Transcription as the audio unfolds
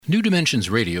New Dimensions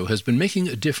Radio has been making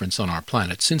a difference on our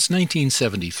planet since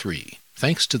 1973,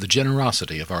 thanks to the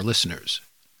generosity of our listeners.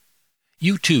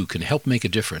 You too can help make a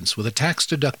difference with a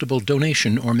tax-deductible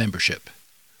donation or membership.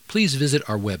 Please visit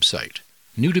our website,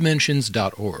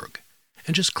 newdimensions.org,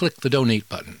 and just click the Donate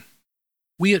button.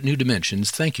 We at New Dimensions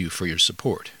thank you for your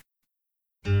support.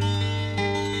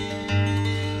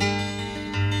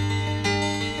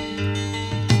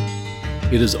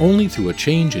 It is only through a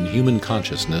change in human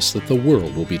consciousness that the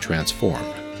world will be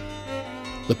transformed.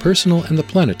 The personal and the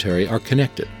planetary are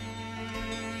connected.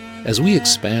 As we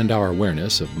expand our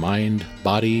awareness of mind,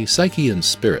 body, psyche, and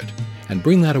spirit, and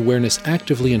bring that awareness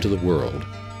actively into the world,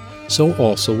 so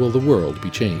also will the world be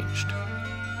changed.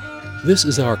 This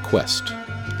is our quest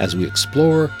as we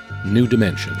explore new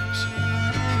dimensions.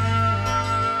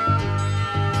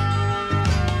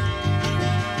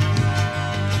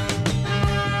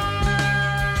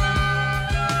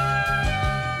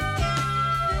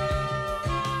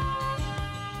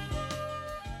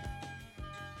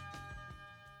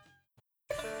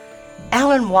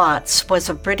 Alan Watts was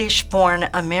a British-born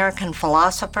American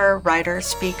philosopher, writer,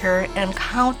 speaker, and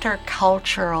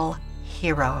countercultural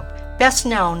hero, best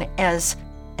known as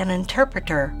an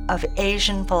interpreter of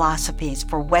Asian philosophies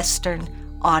for Western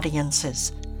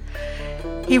audiences.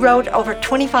 He wrote over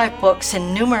 25 books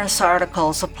and numerous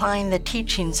articles applying the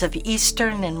teachings of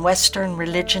Eastern and Western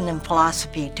religion and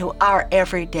philosophy to our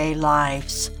everyday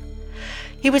lives.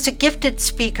 He was a gifted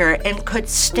speaker and could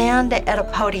stand at a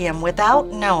podium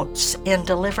without notes and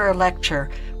deliver a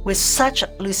lecture with such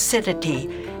lucidity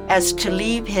as to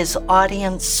leave his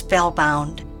audience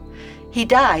spellbound. He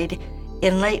died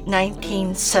in late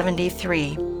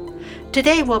 1973.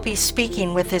 Today we'll be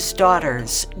speaking with his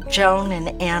daughters, Joan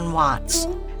and Ann Watts.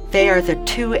 They are the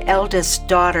two eldest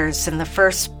daughters and the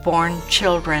firstborn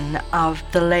children of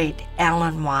the late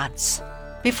Alan Watts.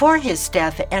 Before his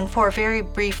death, and for a very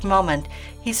brief moment,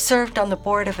 he served on the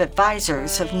board of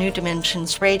advisors of New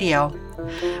Dimensions Radio.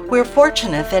 We're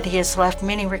fortunate that he has left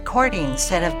many recordings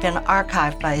that have been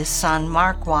archived by his son,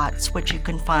 Mark Watts, which you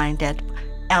can find at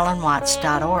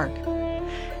alanwatts.org.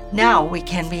 Now we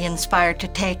can be inspired to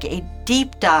take a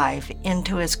deep dive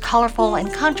into his colorful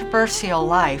and controversial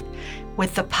life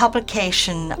with the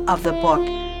publication of the book,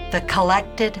 The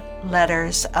Collected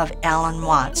Letters of Alan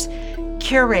Watts,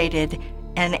 curated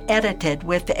and edited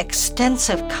with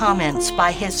extensive comments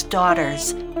by his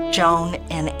daughters, Joan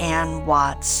and Ann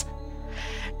Watts.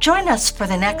 Join us for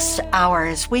the next hour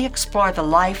as we explore the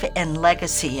life and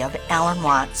legacy of Alan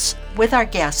Watts with our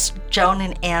guests, Joan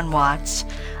and Ann Watts.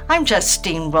 I'm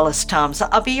Justine Willis-Toms.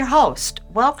 I'll be your host.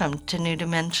 Welcome to New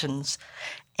Dimensions.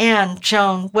 And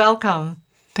Joan, welcome.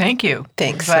 Thank you.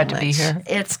 Thanks. Glad to be here.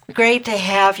 It's great to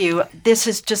have you. This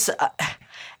is just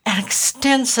an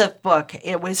extensive book.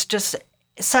 It was just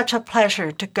such a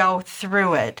pleasure to go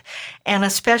through it, and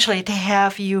especially to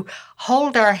have you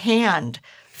hold our hand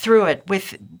through it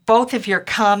with both of your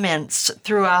comments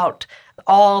throughout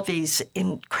all these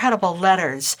incredible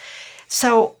letters.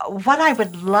 So what I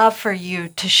would love for you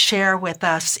to share with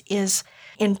us is,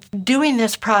 in doing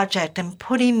this project and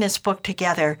putting this book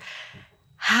together,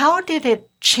 how did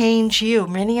it change you?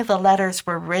 Many of the letters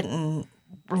were written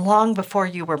long before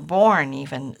you were born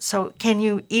even. So can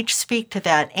you each speak to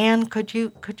that? Anne, could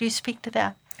you speak to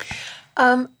that?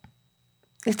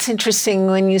 It's interesting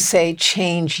when you say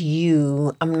change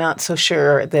you. I'm not so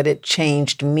sure that it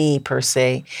changed me per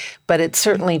se, but it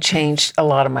certainly changed a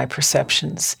lot of my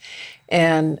perceptions.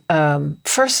 And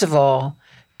first of all,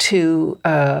 to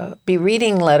be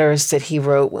reading letters that he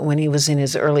wrote when he was in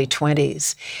his early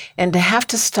 20s, and to have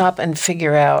to stop and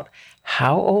figure out,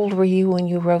 how old were you when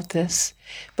you wrote this?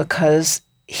 Because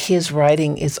his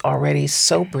writing is already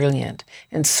so brilliant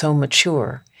and so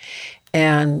mature.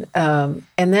 And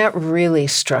that really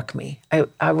struck me.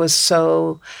 I was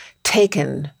so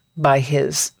taken by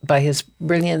his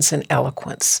brilliance and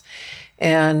eloquence.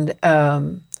 And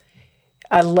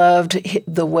I loved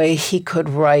the way he could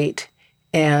write.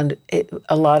 And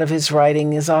a lot of his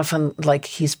writing is often like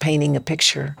he's painting a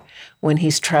picture when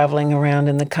he's traveling around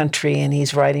in the country and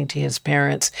he's writing to his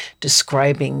parents,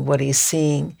 describing what he's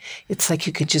seeing. It's like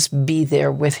you could just be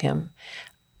there with him.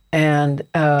 And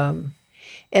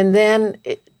then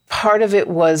part of it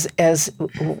was as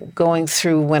going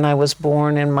through when I was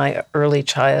born in my early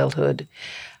childhood,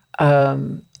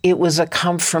 it was a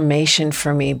confirmation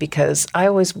for me because I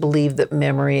always believed that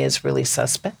memory is really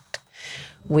suspect.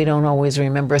 We don't always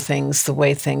remember things the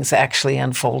way things actually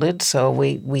unfolded. So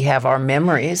we have our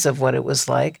memories of what it was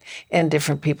like, and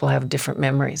different people have different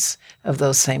memories of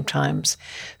those same times.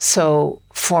 So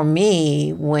for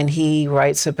me, when he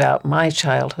writes about my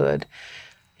childhood,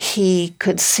 he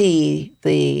could see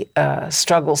the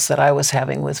struggles that I was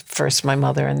having with first my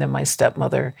mother and then my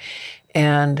stepmother.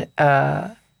 And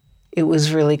it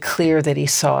was really clear that he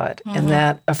saw it. And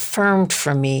that affirmed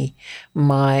for me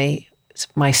my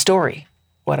story,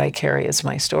 what I carry as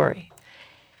my story.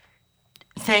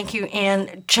 Thank you.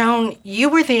 And Joan, you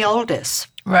were the oldest.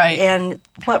 Right. And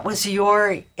what was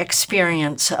your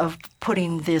experience of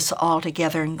putting this all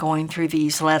together and going through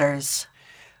these letters?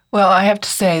 Well, I have to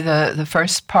say the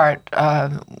first part,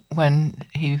 when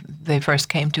they first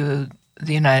came to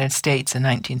the United States in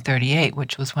 1938,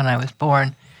 which was when I was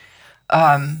born,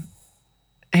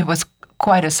 it was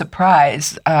quite a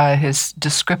surprise, his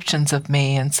descriptions of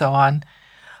me and so on.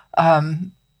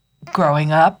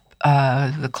 Growing up,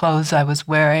 the clothes I was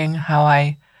wearing, how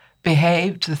I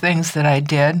behaved, the things that I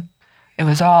did, it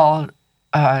was all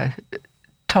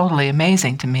totally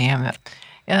amazing to me.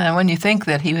 And when you think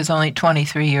that he was only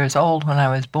 23 years old when I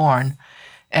was born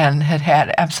and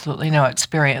had absolutely no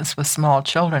experience with small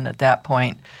children at that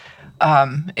point,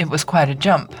 it was quite a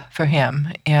jump for him.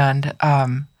 And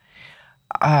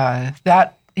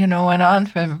that, went on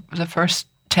for the first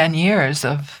 10 years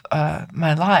of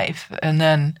my life. And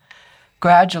then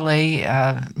gradually,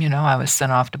 I was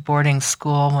sent off to boarding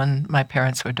school when my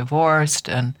parents were divorced,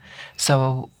 and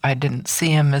so I didn't see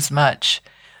him as much.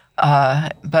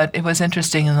 But it was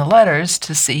interesting in the letters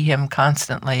to see him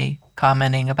constantly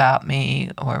commenting about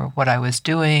me or what I was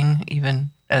doing,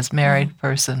 even as married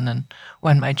person, and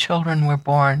when my children were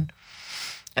born,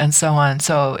 and so on.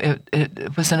 So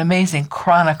it was an amazing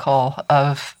chronicle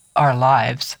of our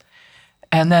lives.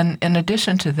 And then in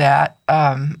addition to that,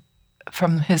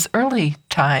 from his early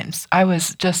times, I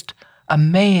was just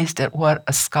amazed at what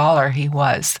a scholar he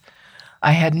was.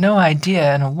 I had no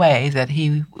idea, in a way, that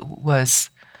he was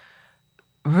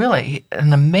really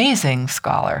an amazing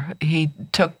scholar. He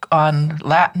took on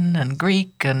Latin and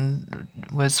Greek and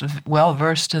was well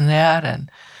versed in that, and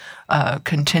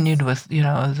continued with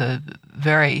the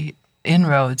very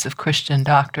inroads of Christian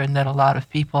doctrine that a lot of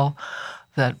people,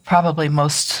 that probably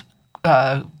most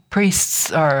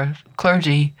priests or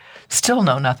clergy still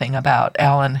know nothing about,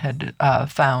 Alan had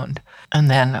found. And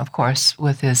then, of course,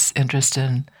 with his interest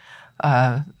in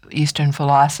Eastern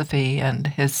philosophy and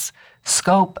his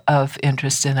scope of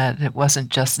interest in it, it wasn't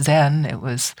just Zen, it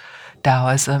was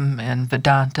Taoism and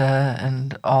Vedanta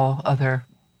and all other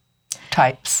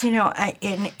types.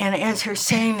 And as you're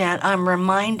saying that, I'm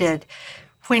reminded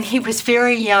when he was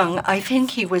very young, I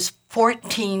think he was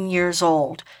 14 years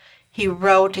old, he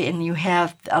wrote, and you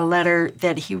have a letter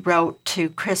that he wrote to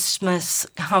Christmas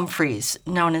Humphreys,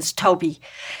 known as Toby.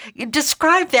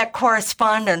 Describe that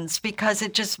correspondence, because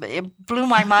it blew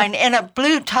my mind, and it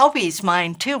blew Toby's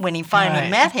mind too when he finally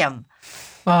met him.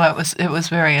 Well, it was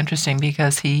very interesting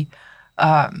because he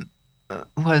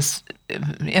was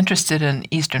interested in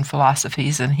Eastern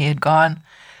philosophies, and he had gone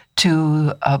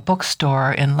to a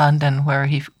bookstore in London where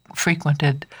he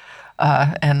frequented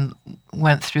and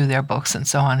went through their books and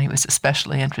so on. He was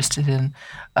especially interested in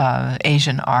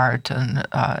Asian art and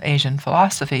Asian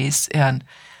philosophies. And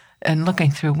looking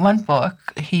through one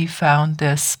book, he found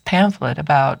this pamphlet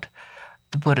about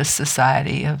the Buddhist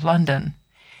Society of London.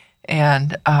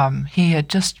 And he had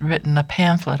just written a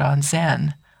pamphlet on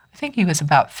Zen. I think he was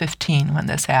about 15 when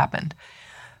this happened.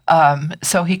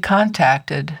 So he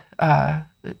contacted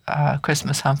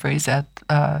Christmas Humphreys at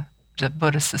the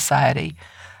Buddhist Society,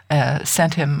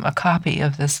 sent him a copy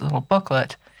of this little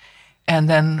booklet, and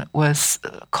then was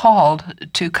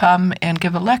called to come and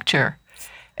give a lecture.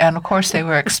 And of course, they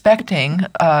were expecting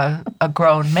a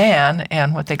grown man,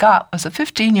 and what they got was a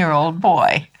 15-year-old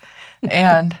boy.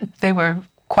 And they were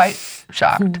quite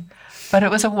shocked. But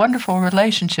it was a wonderful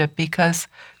relationship because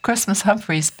Christmas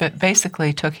Humphreys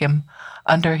basically took him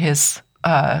under his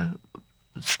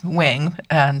wing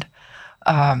and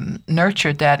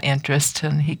nurtured that interest,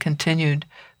 and he continued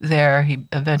there. He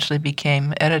eventually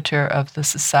became editor of the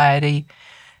society.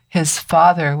 His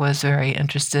father was very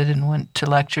interested and went to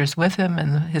lectures with him,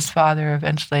 and his father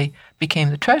eventually became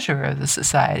the treasurer of the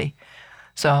society.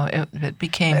 So it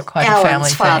became quite Alan's a family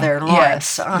father, thing.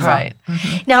 Lawrence. Yes, right.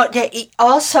 Mm-hmm. Now,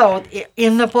 also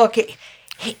in the book,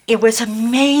 it was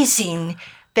amazing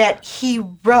that he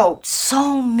wrote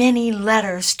so many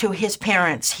letters to his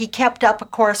parents. He kept up a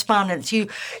correspondence. You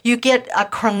get a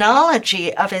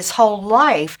chronology of his whole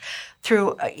life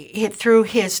through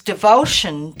his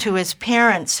devotion to his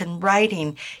parents and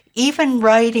writing, even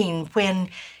writing when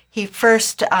he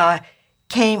first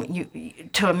came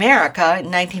to America in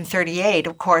 1938.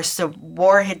 Of course, the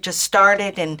war had just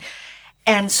started,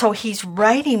 And so he's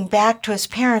writing back to his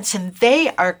parents, and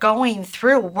they are going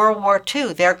through World War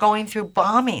II. They're going through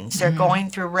bombings. They're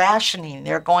going through rationing.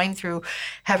 They're going through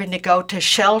having to go to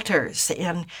shelters.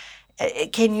 And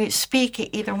can you speak,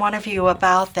 either one of you,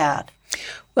 about that?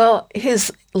 Well,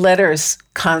 his letters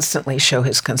constantly show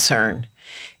his concern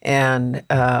and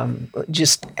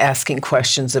just asking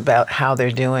questions about how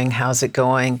they're doing, how's it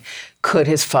going. Could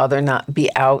his father not be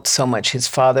out so much? His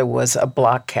father was a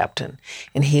block captain,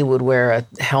 and he would wear a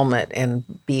helmet and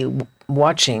be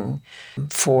watching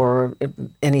for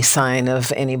any sign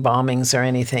of any bombings or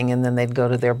anything, and then they'd go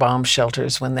to their bomb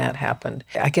shelters when that happened.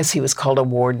 I guess he was called a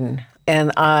warden.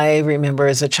 And I remember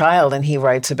as a child, and he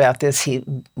writes about this,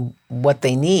 what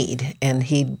they need, and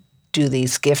he'd do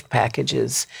these gift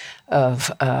packages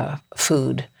of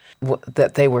food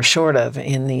that they were short of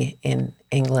in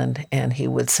England, and he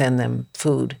would send them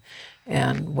food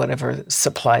and whatever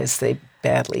supplies they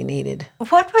badly needed.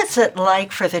 What was it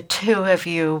like for the two of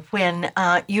you when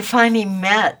you finally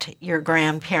met your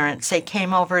grandparents? They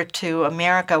came over to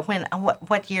America.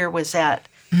 What year was that?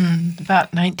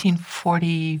 About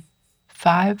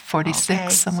 1945, 46, okay,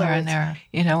 somewhere in there.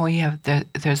 You know, we have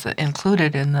there's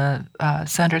included in the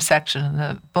center section of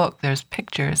the book. There's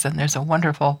pictures, and there's a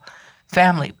wonderful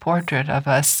family portrait of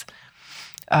us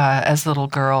as little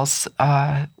girls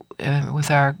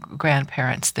with our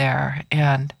grandparents there.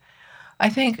 And I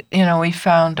think, you know, we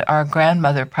found our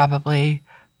grandmother probably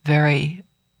very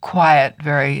quiet,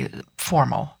 very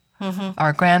formal. Mm-hmm.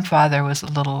 Our grandfather was a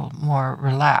little more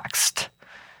relaxed.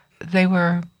 They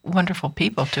were wonderful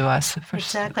people to us, for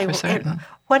certain.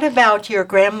 What about your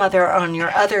grandmother on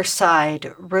your other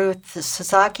side, Ruth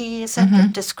Sasaki? Is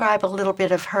it? Describe a little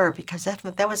bit of her, because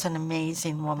that was an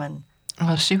amazing woman.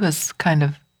 Well, she was kind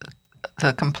of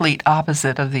the complete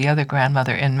opposite of the other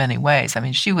grandmother in many ways. I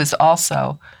mean, she was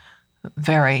also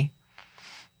very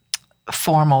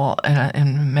formal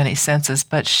in many senses,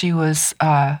 but she was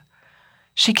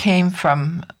she came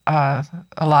from a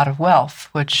lot of wealth,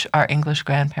 which our English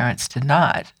grandparents did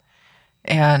not.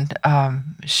 And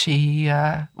she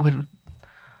would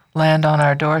land on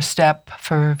our doorstep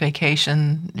for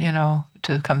vacation, you know,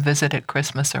 to come visit at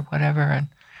Christmas or whatever. And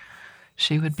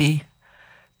she would be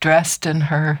dressed in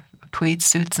her tweed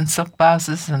suits and silk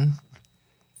blouses and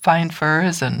fine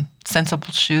furs and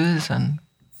sensible shoes and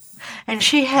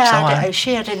she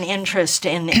had an interest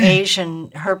in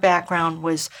Asian. Her background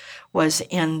was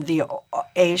in the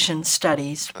Asian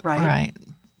studies, right? Right.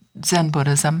 Zen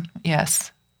Buddhism,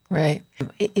 yes. Right.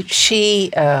 She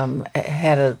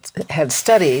had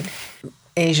studied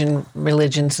Asian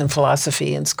religions and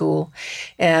philosophy in school,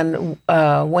 and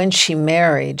when she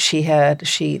married,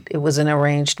 it was an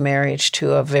arranged marriage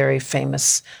to a very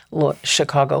famous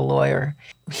Chicago lawyer.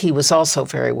 He was also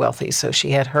very wealthy, so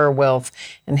she had her wealth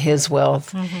and his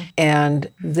wealth, and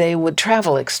they would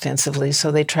travel extensively.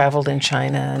 So they traveled in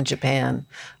China and Japan,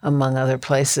 among other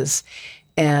places,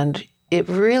 and it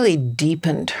really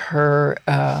deepened her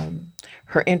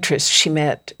interest. She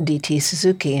met D.T.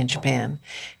 Suzuki in Japan,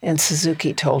 and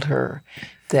Suzuki told her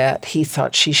that he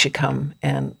thought she should come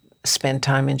and spend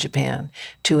time in Japan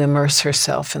to immerse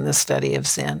herself in the study of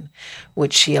Zen,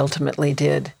 which she ultimately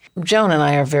did. Joan and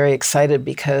I are very excited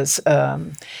because a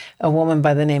woman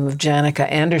by the name of Janica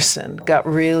Anderson got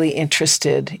really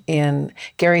interested in,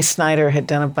 Gary Snyder had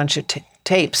done a bunch of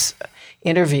tapes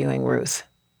interviewing Ruth.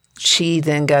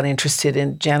 Janica got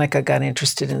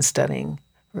interested in studying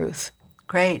Ruth.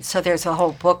 Great. So there's a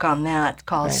whole book on that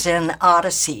called Zen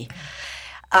Odyssey.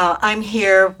 I'm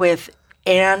here with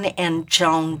Anne and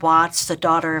Joan Watts, the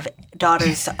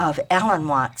daughters of Alan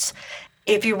Watts.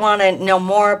 If you want to know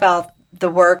more about the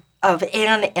work of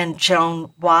Anne and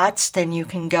Joan Watts, then you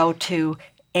can go to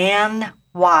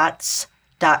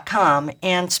AnneWatts.com,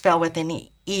 Anne spelled with an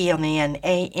E on the end,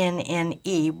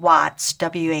 A-N-N-E, Watts,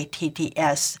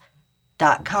 WATTS.com.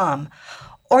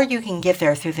 Or you can get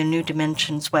there through the New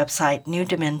Dimensions website,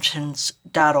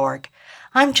 newdimensions.org.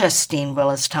 I'm Justine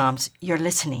Willis-Toms. You're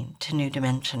listening to New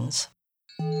Dimensions.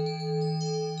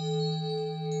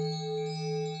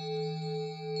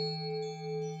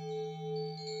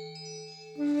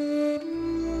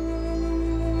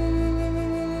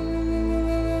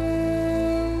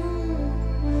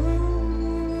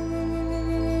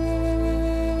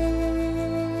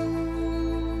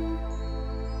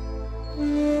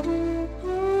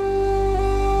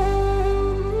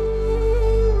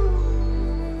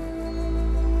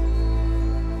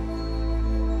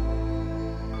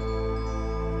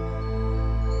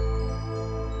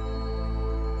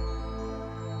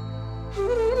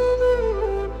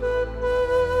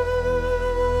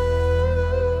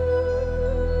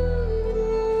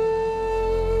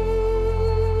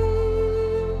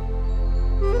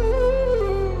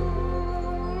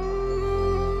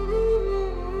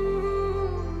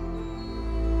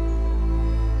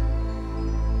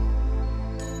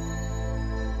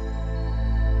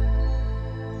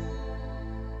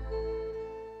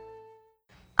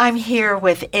 I'm here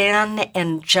with Anne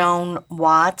and Joan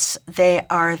Watts. They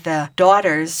are the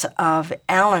daughters of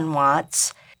Alan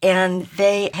Watts, and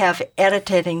they have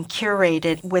edited and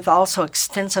curated, with also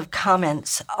extensive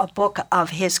comments, a book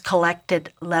of his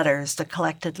collected letters, the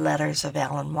collected letters of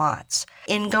Alan Watts.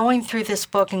 In going through this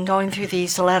book and going through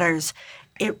these letters,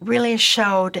 it really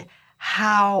showed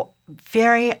how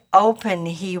very open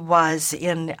he was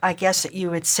in, I guess you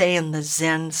would say in the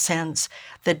Zen sense,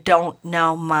 the don't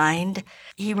know mind.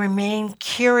 He remained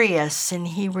curious and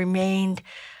he remained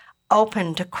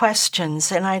open to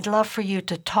questions, and I'd love for you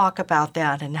to talk about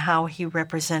that and how he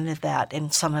represented that in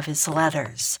some of his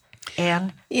letters.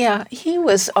 Anne? Yeah, he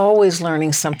was always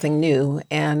learning something new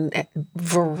and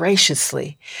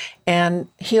voraciously. And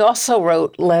he also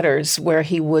wrote letters where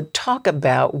he would talk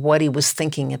about what he was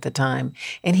thinking at the time.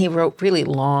 And he wrote really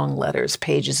long letters,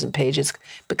 pages and pages,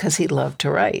 because he loved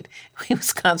to write. He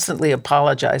was constantly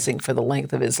apologizing for the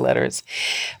length of his letters.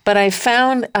 But I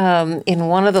found in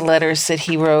one of the letters that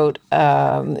he wrote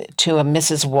to a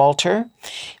Mrs. Walter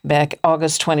back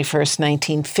August 21st,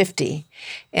 1950,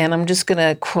 and I'm just going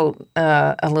to quote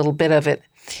a little bit of it.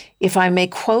 If I may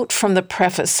quote from the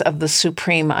preface of The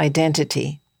Supreme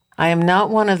Identity, I am not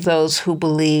one of those who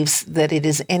believes that it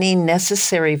is any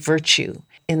necessary virtue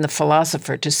in the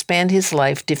philosopher to spend his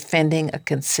life defending a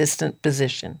consistent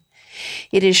position.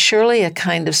 It is surely a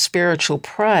kind of spiritual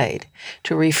pride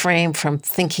to refrain from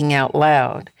thinking out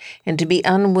loud and to be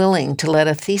unwilling to let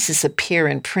a thesis appear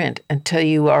in print until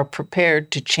you are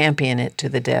prepared to champion it to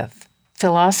the death.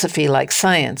 Philosophy, like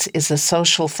science, is a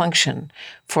social function,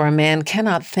 for a man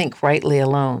cannot think rightly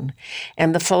alone,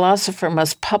 and the philosopher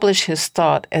must publish his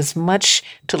thought as much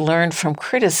to learn from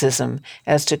criticism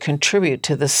as to contribute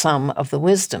to the sum of the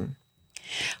wisdom.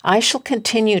 I shall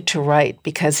continue to write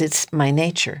because it's my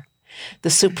nature. The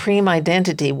Supreme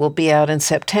Identity will be out in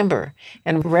September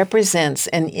and represents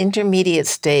an intermediate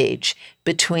stage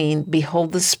between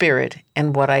Behold the Spirit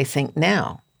and what I think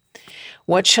now.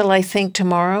 What shall I think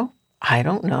tomorrow? I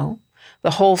don't know. The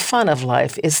whole fun of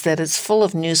life is that it's full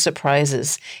of new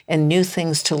surprises and new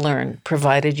things to learn,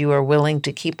 provided you are willing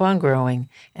to keep on growing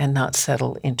and not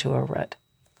settle into a rut.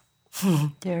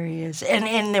 There he is.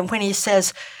 And when he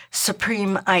says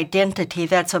Supreme Identity,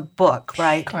 that's a book,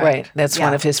 right? Right. That's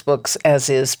one of his books, as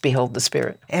is Behold the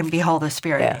Spirit. And Behold the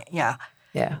Spirit, yeah.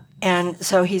 And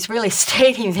so he's really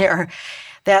stating there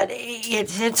that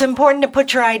it's important to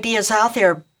put your ideas out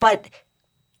there, but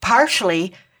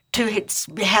partially to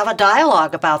have a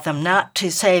dialogue about them, not to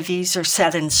say these are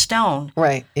set in stone.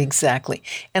 Right, exactly.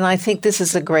 And I think this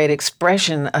is a great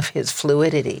expression of his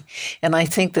fluidity. And I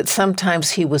think that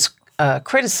sometimes he was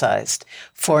criticized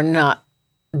for not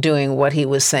doing what he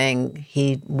was saying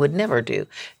he would never do,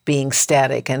 being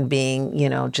static and being,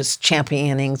 just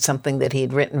championing something that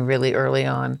he'd written really early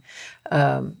on.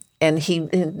 And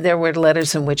there were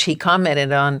letters in which he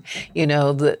commented on,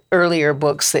 the earlier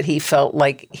books that he felt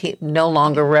like he no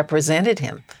longer represented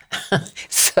him.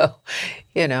 So,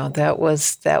 that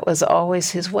was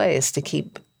always his way, is to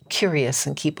keep curious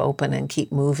and keep open and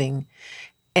keep moving.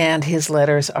 And his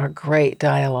letters are great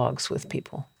dialogues with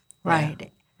people.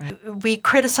 Right. Yeah. We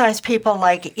criticize people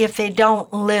like if they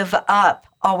don't live up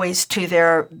always to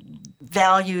their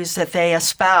values that they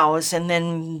espouse, and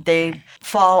then they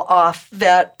fall off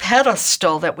that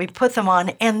pedestal that we put them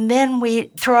on, and then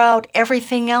we throw out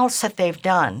everything else that they've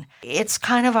done. It's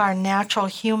kind of our natural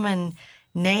human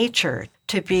nature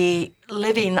to be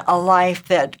living a life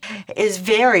that is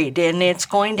varied, and it's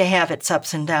going to have its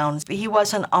ups and downs. He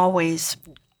wasn't always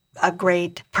a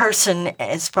great person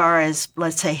as far as,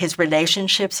 let's say, his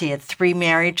relationships. He had 3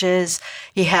 marriages.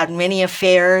 He had many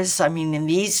affairs. I mean, in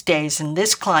these days, in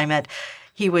this climate,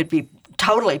 he would be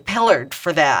totally pillared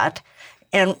for that.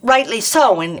 And rightly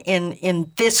so.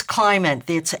 In this climate,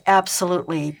 it's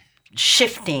absolutely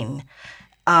shifting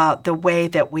the way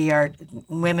that we are,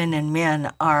 women and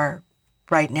men are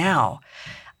right now.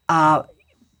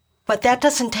 But that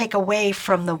doesn't take away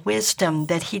from the wisdom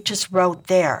that he just wrote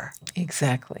there.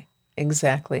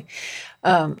 Exactly.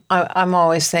 I'm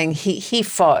always saying he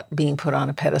fought being put on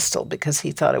a pedestal because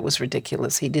he thought it was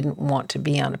ridiculous. He didn't want to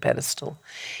be on a pedestal.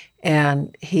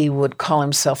 And he would call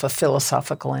himself a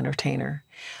philosophical entertainer.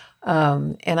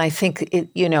 And I think,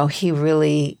 he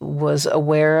really was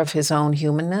aware of his own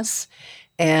humanness,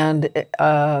 and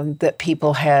that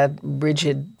people had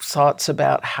rigid thoughts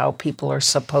about how people are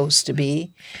supposed to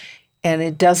be. And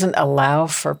it doesn't allow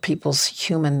for people's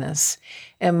humanness.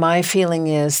 And my feeling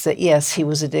is that, yes, he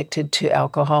was addicted to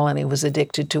alcohol and he was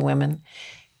addicted to women.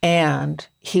 And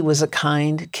he was a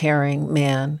kind, caring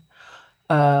man,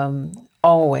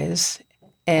 always.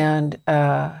 And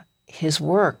his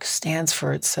work stands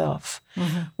for itself.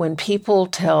 Mm-hmm. When people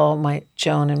tell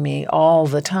Joan and me all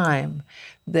the time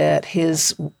that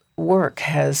his work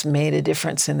has made a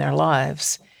difference in their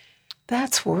lives,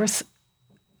 that's worth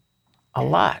a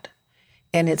lot.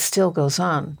 And it still goes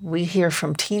on. We hear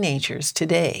from teenagers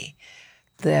today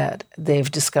that they've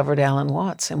discovered Alan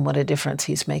Watts and what a difference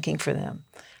he's making for them.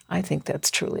 I think that's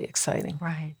truly exciting.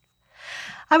 Right.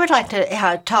 I would like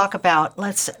to talk about,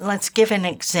 let's give an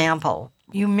example.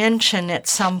 You mentioned at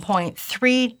some point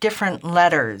 3 different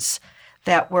letters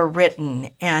that were written,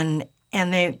 and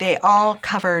they all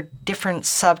covered different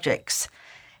subjects.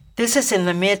 This is in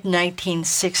the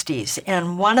mid-1960s,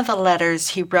 and one of the letters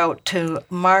he wrote to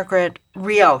Margaret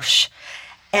Rioche,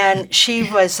 and she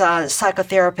was a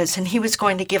psychotherapist, and he was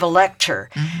going to give a lecture,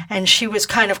 and she was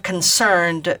kind of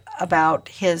concerned about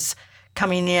his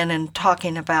coming in and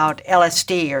talking about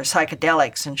LSD or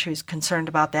psychedelics, and she was concerned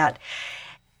about that.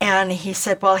 And he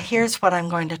said, well, here's what I'm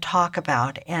going to talk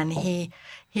about. And he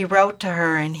wrote to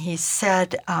her, and he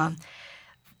said,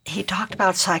 he talked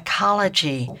about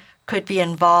psychology could be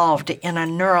involved in a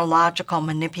neurological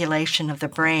manipulation of the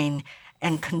brain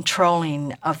and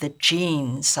controlling of the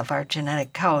genes of our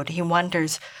genetic code. He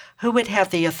wonders who would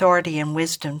have the authority and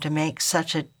wisdom to make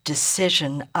such a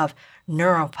decision of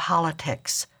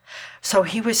neuropolitics. So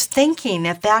he was thinking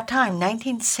at that time,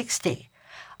 1960,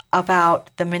 about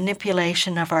the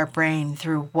manipulation of our brain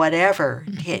through whatever.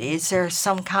 Is there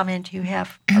some comment you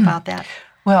have about that?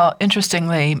 Well,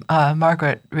 interestingly,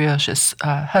 Margaret Rioche's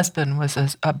husband was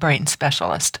a brain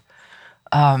specialist.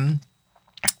 And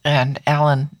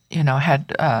Alan,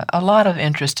 had a lot of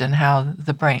interest in how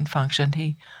the brain functioned.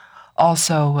 He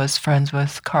also was friends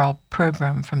with Carl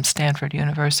Pribram from Stanford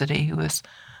University, who was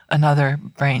another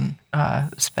brain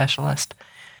specialist.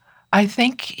 I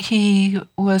think he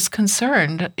was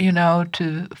concerned,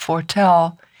 to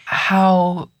foretell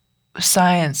how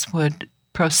science would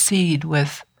proceed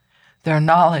with their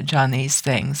knowledge on these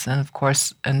things. And of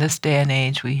course, in this day and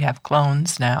age, we have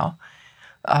clones now,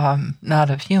 not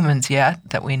of humans yet,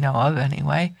 that we know of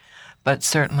anyway, but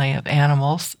certainly of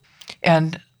animals.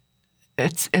 And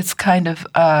it's kind of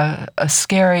a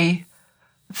scary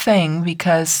thing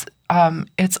because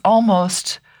it's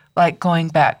almost like going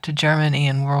back to Germany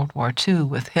in World War II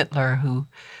with Hitler, who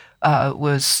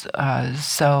was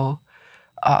so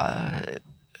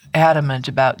adamant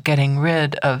about getting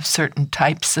rid of certain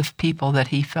types of people that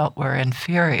he felt were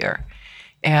inferior.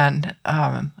 And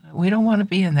we don't want to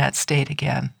be in that state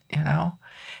again,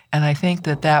 And I think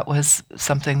that was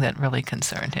something that really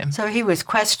concerned him. So he was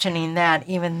questioning that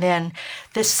even then.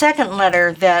 The second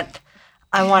letter that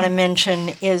I want to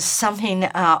mention is something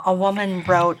a woman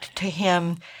wrote to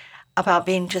him about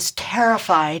being just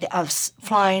terrified of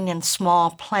flying in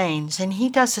small planes. And he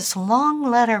does this long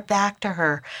letter back to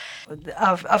her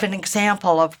of an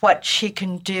example of what she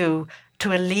can do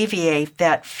to alleviate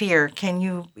that fear.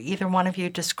 Can either one of you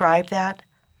describe that?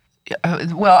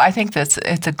 Well, I think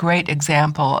it's a great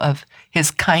example of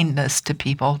his kindness to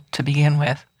people to begin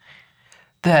with,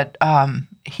 that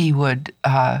he would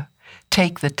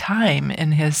take the time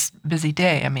in his busy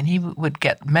day. I mean, he would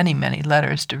get many, many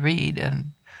letters to read,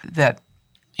 and that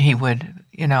he would,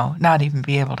 not even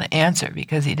be able to answer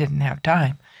because he didn't have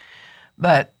time.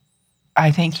 But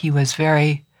I think he was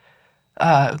very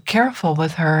careful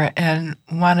with her and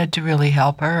wanted to really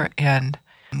help her, and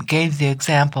gave the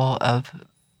example of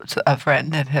a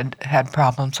friend that had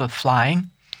problems with flying.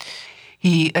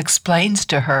 He explains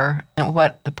to her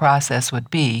what the process would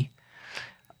be.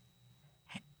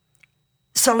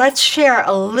 So let's share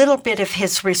a little bit of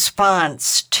his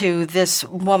response to this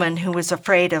woman who was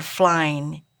afraid of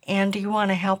flying. Anne, do you want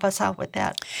to help us out with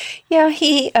that? Yeah,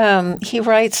 he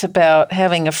writes about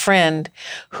having a friend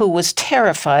who was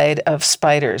terrified of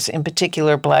spiders, in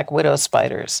particular black widow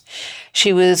spiders.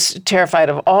 She was terrified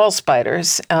of all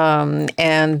spiders,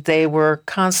 and they were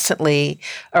constantly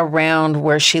around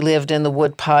where she lived in the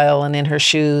wood pile and in her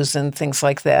shoes and things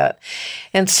like that.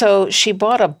 And so she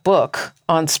bought a book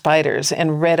on spiders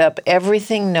and read up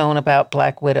everything known about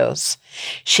black widows.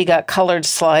 She got colored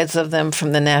slides of them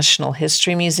from the National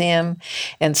History Museum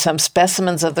and some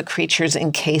specimens of the creatures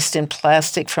encased in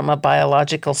plastic from a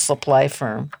biological supply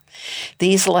firm.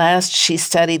 These last she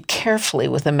studied carefully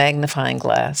with a magnifying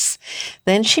glass.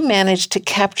 Then she managed to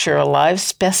capture a live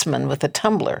specimen with a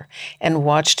tumbler and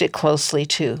watched it closely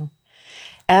too.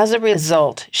 As a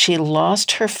result, she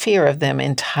lost her fear of them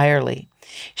entirely.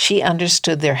 She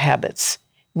understood their habits,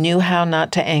 knew how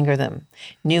not to anger them,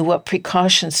 knew what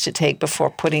precautions to take before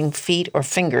putting feet or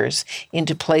fingers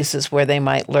into places where they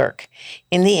might lurk.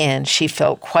 In the end, she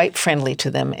felt quite friendly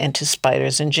to them and to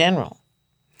spiders in general.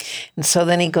 And so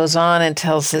then he goes on and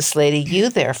tells this lady, you,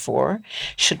 therefore,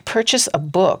 should purchase a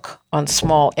book on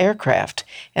small aircraft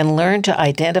and learn to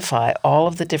identify all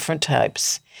of the different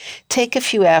types. Take a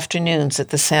few afternoons at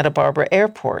the Santa Barbara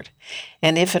airport,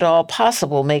 and if at all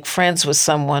possible, make friends with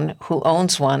someone who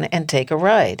owns one and take a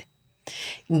ride.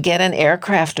 Get an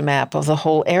aircraft map of the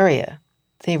whole area.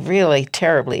 They're really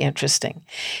terribly interesting.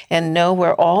 And know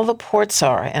where all the ports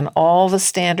are and all the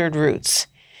standard routes.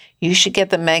 You should get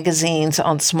the magazines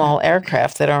on small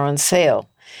aircraft that are on sale,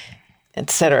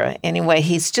 etc. Anyway,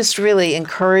 he's just really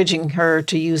encouraging her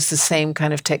to use the same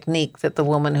kind of technique that the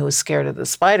woman who was scared of the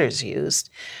spiders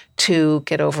used to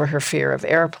get over her fear of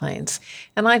airplanes.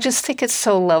 And I just think it's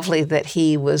so lovely that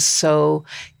he was so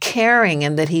caring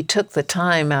and that he took the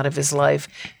time out of his life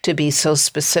to be so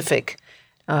specific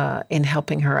in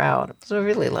helping her out. It was a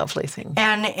really lovely thing.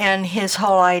 And his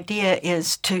whole idea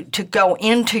is to go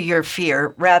into your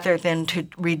fear rather than to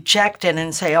reject it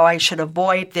and say, oh, I should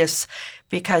avoid this,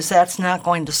 because that's not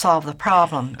going to solve the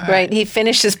problem. Right. He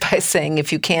finishes by saying,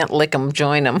 if you can't lick them,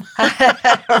 join them.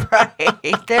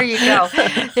 Right. There you go.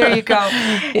 There you go.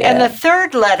 Yeah. And the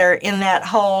third letter in that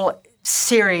whole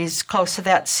series, close to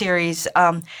that series,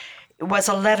 was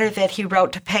a letter that he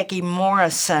wrote to Peggy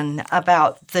Morrison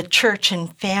about the church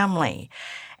and family.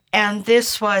 And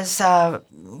this was,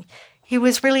 he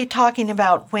was really talking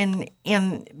about when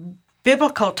in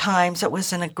biblical times it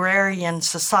was an agrarian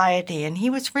society, and he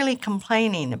was really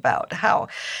complaining about how,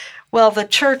 well, the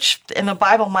church in the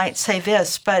Bible might say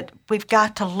this, but we've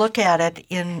got to look at it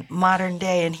in modern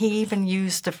day. And he even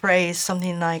used the phrase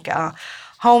something like,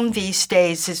 home these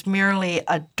days is merely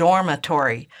a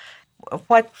dormitory.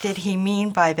 What did he mean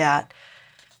by that?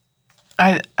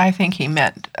 I think he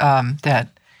meant that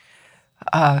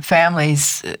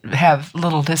families have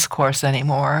little discourse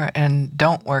anymore and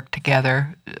don't work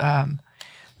together.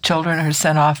 Children are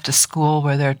sent off to school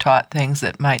where they're taught things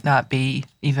that might not be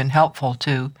even helpful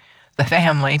to the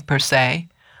family per se,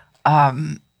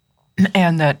 and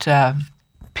that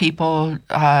people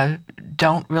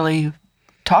don't really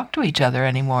talk to each other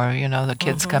anymore. You know, the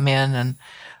kids come in and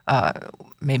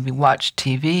maybe watch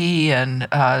TV, and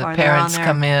parents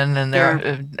come in,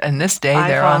 and in this day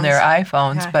they're on their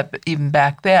iPhones. Okay. But even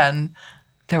back then,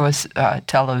 there was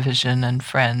television and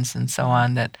friends and so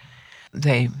on that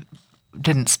they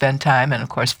didn't spend time. And of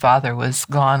course, father was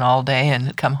gone all day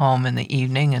and come home in the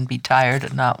evening and be tired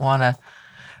and not want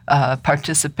to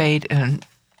participate in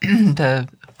the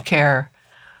care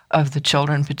of the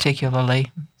children,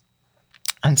 particularly.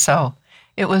 And so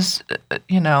it was,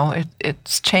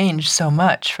 it's changed so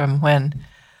much from when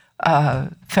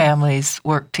families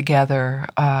worked together,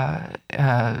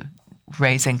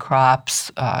 raising crops,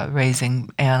 raising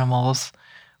animals,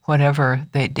 whatever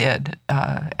they did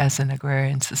as an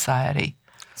agrarian society.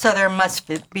 So there must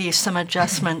be some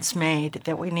adjustments made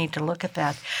that we need to look at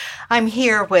that. I'm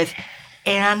here with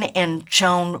Anne and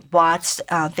Joan Watts.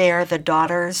 They are the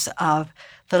daughters of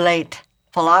the late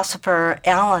philosopher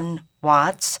Alan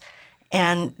Watts,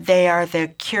 and they are the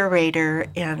curators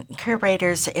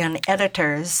and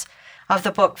editors of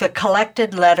the book, The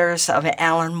Collected Letters of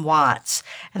Alan Watts.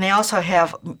 And they also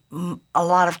have a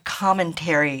lot of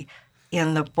commentary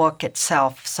in the book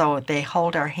itself, so they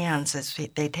hold our hands as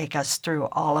they take us through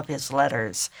all of his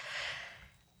letters.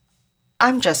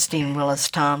 I'm Justine Willis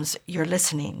Toms. You're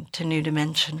listening to New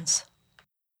Dimensions.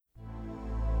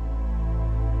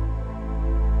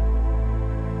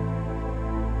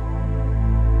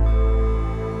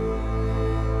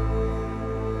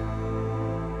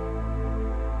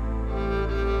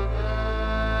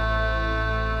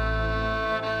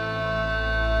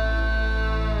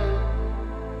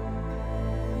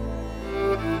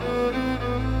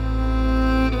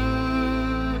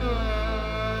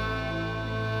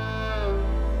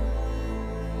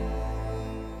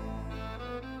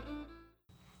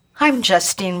 I'm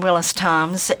Justine Willis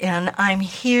Toms, and I'm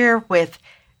here with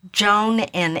Joan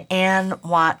and Anne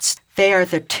Watts. They are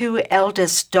the two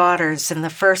eldest daughters and the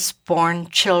firstborn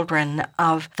children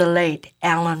of the late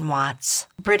Alan Watts,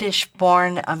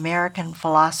 British-born American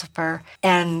philosopher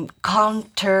and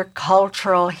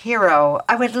countercultural hero.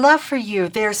 I would love for you,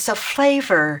 there's a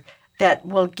flavor that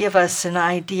will give us an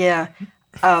idea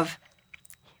of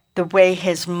the way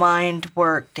his mind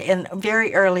worked, and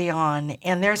very early on.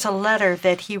 And there's a letter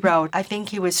that he wrote. I think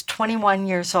he was 21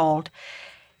 years old,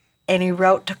 and he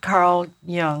wrote to Carl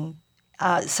Jung.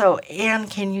 So, Anne,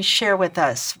 can you share with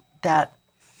us that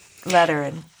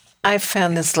letter? I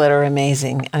found this letter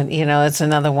amazing. And, it's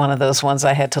another one of those ones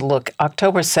I had to look.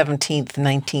 October 17th,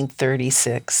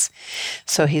 1936.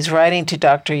 So he's writing to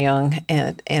Dr. Jung,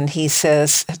 and he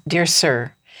says, "Dear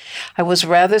Sir, I was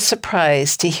rather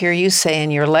surprised to hear you say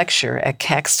in your lecture at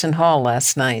Caxton Hall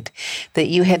last night that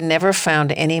you had never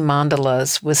found any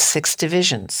mandalas with 6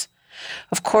 divisions.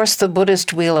 Of course, the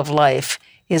Buddhist wheel of life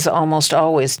is almost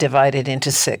always divided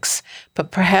into 6,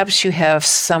 but perhaps you have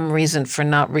some reason for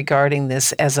not regarding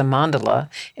this as a mandala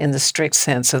in the strict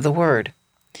sense of the word.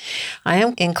 I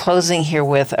am enclosing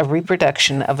herewith a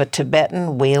reproduction of a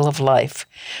Tibetan wheel of life,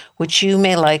 which you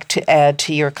may like to add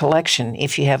to your collection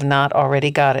if you have not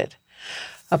already got it.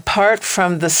 Apart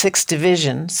from the 6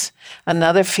 divisions,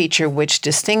 another feature which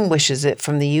distinguishes it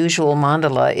from the usual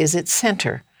mandala is its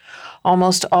center.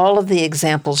 Almost all of the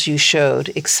examples you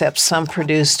showed, except some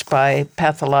produced by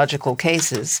pathological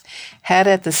cases, had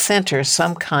at the center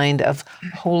some kind of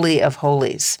holy of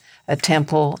holies, a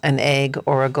temple, an egg,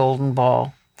 or a golden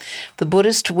ball. The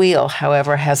Buddhist wheel,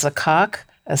 however, has a cock,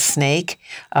 a snake,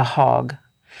 a hog,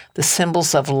 the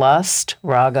symbols of lust,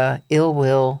 raga, ill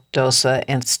will, dosa,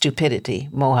 and stupidity,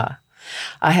 moha.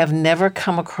 I have never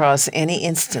come across any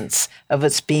instance of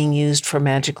its being used for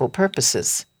magical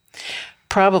purposes.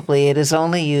 Probably it is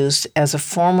only used as a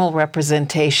formal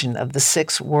representation of the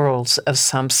 6 worlds of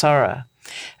samsara,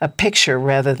 a picture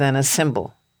rather than a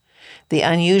symbol. The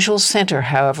unusual center,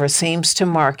 however, seems to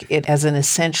mark it as an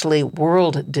essentially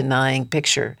world-denying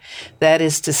picture. That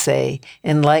is to say,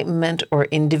 enlightenment or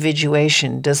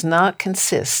individuation does not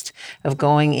consist of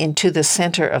going into the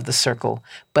center of the circle,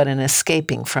 but in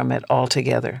escaping from it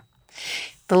altogether.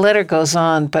 The letter goes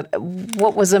on, but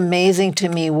what was amazing to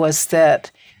me was that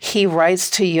he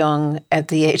writes to Jung at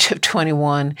the age of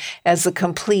 21 as a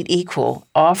complete equal,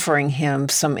 offering him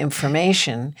some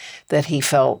information that he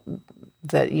felt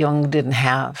that Jung didn't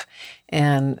have.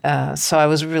 And so I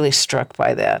was really struck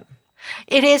by that.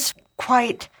 It is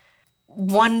quite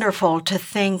wonderful to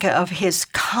think of his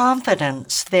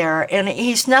confidence there. And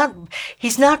he's not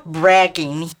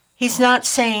bragging. He's not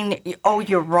saying, oh,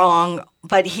 you're wrong,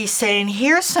 but he's saying,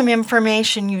 here's some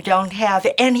information you don't have.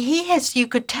 And you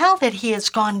could tell that he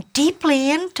has gone deeply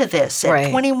into this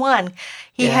at 21.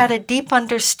 He had a deep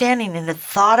understanding and had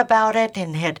thought about it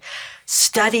and had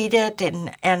studied it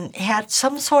and had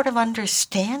some sort of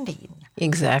understanding.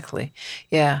 Exactly.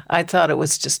 Yeah, I thought it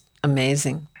was just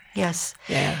amazing. Yes.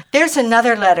 Yeah. There's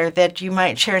another letter that you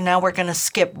might share. Now we're going to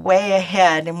skip way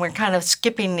ahead, and we're kind of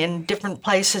skipping in different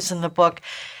places in the book.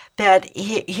 That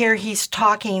here he's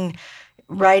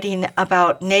writing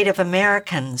about Native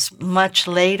Americans much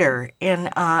later. And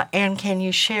can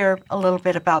you share a little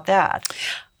bit about that?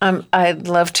 I'd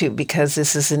love to, because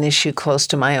this is an issue close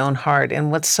to my own heart.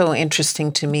 And what's so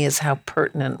interesting to me is how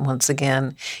pertinent, once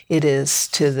again, it is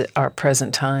to our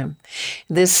present time.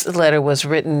 This letter was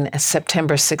written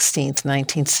September 16th,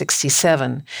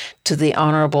 1967, to the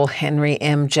Honorable Henry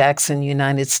M. Jackson,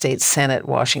 United States Senate,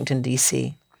 Washington,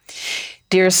 D.C.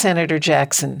 Dear Senator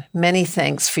Jackson, many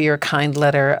thanks for your kind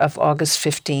letter of August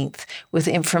 15th with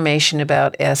information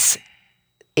about S.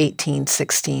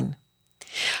 1816.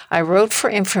 I wrote for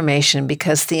information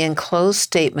because the enclosed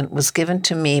statement was given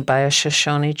to me by a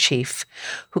Shoshone chief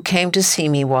who came to see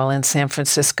me while in San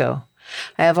Francisco.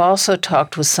 I have also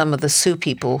talked with some of the Sioux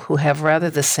people who have rather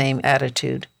the same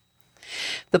attitude.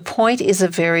 The point is a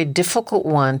very difficult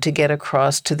one to get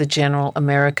across to the general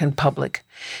American public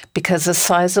because a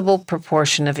sizable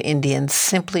proportion of Indians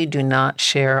simply do not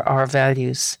share our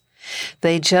values.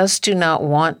 They just do not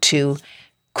want to,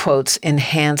 quotes,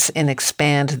 enhance and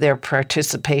expand their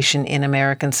participation in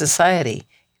American society,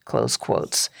 close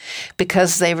quotes,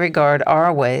 because they regard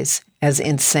our ways as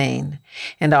insane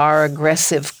and our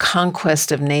aggressive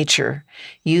conquest of nature,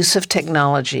 use of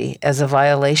technology as a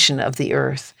violation of the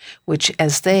earth, which,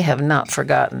 as they have not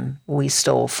forgotten, we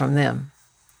stole from them.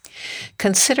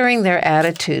 Considering their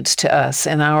attitudes to us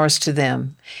and ours to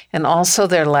them, and also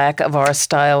their lack of our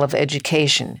style of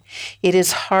education, it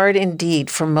is hard indeed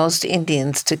for most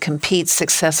Indians to compete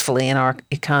successfully in our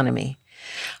economy.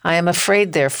 I am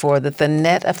afraid, therefore, that the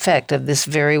net effect of this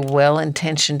very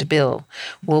well-intentioned bill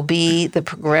will be the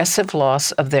progressive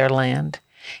loss of their land,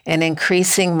 an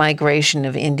increasing migration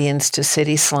of Indians to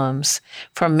city slums,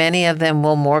 for many of them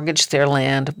will mortgage their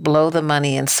land, blow the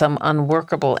money in some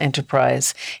unworkable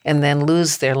enterprise, and then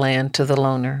lose their land to the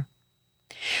loaner.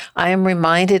 I am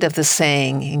reminded of the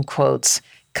saying, in quotes,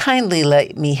 "Kindly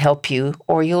let me help you,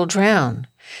 or you'll drown,"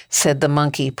 said the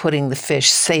monkey putting the fish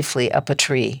safely up a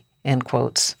tree, end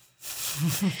quotes.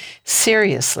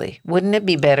 Seriously, wouldn't it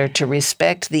be better to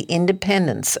respect the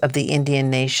independence of the Indian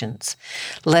nations,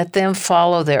 let them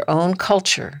follow their own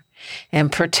culture,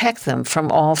 and protect them from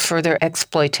all further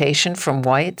exploitation from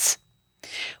whites?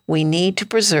 We need to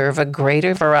preserve a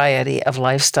greater variety of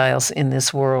lifestyles in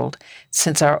this world,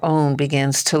 since our own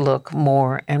begins to look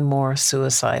more and more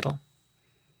suicidal.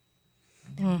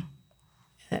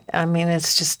 I mean,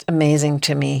 it's just amazing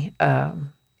to me.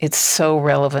 It's so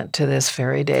relevant to this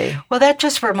very day. Well, that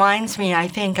just reminds me, I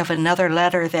think, of another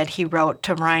letter that he wrote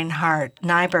to Reinhard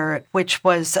Niebuhr, which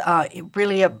was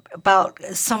really about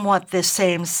somewhat the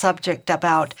same subject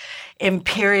about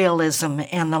imperialism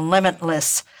and the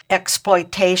limitless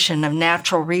exploitation of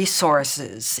natural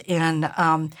resources, and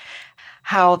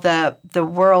how the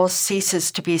world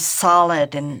ceases to be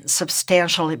solid and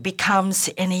substantial. It becomes,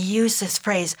 and he used this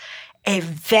phrase, a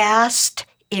vast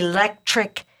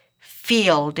electric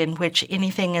field in which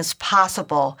anything is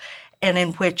possible, and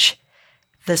in which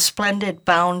the splendid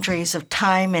boundaries of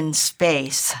time and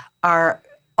space are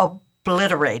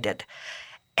obliterated.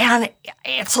 And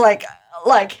it's like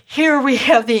here we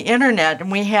have the internet,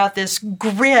 and we have this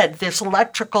grid, this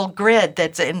electrical grid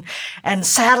that's in, and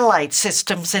satellite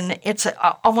systems, and it's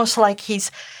almost like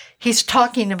he's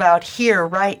talking about here,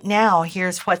 right now,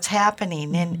 here's what's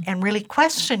happening, and really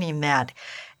questioning that.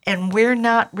 And we're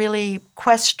not really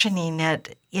questioning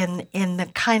it in the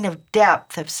kind of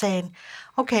depth of saying,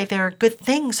 okay, there are good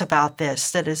things about this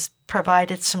that has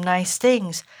provided some nice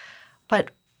things,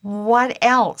 but what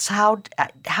else?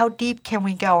 How deep can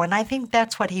we go? And I think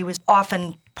that's what he was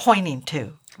often pointing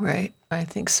to. Right, I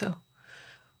think so.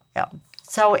 Yeah.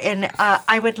 So, and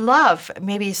I would love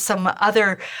maybe some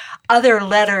other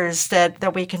letters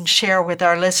that we can share with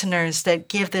our listeners that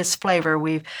give this flavor.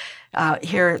 We've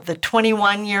here the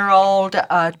 21-year-old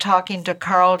talking to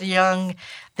Carl Jung,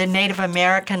 the Native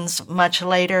Americans much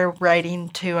later writing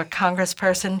to a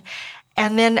congressperson.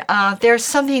 And then there's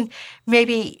something,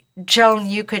 maybe, Joan,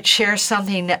 you could share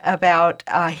something about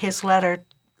his letter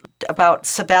about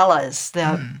Cabela's,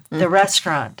 the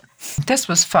restaurant. This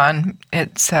was fun.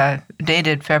 It's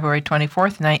dated February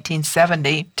 24th,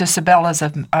 1970, to Cabela's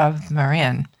of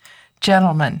Marin.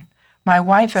 Gentlemen, my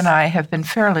wife and I have been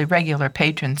fairly regular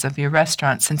patrons of your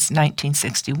restaurant since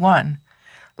 1961.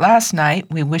 Last night,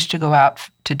 we wished to go out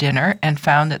to dinner and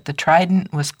found that the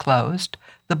Trident was closed,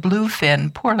 the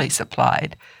Bluefin poorly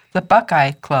supplied, the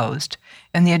Buckeye closed,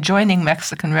 and the adjoining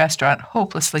Mexican restaurant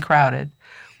hopelessly crowded.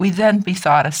 We then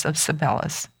bethought us of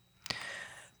Cabela's.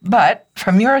 But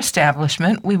from your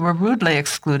establishment, we were rudely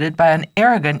excluded by an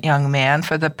arrogant young man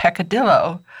for the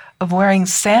peccadillo of wearing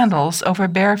sandals over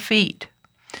bare feet.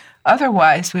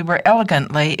 Otherwise, we were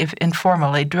elegantly, if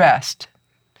informally, dressed.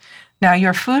 Now,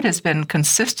 your food has been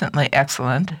consistently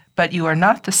excellent, but you are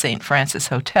not the St. Francis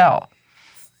Hotel.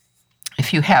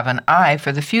 If you have an eye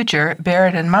for the future, bear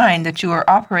it in mind that you are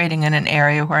operating in an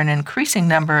area where an increasing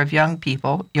number of young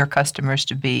people, your customers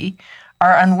to be,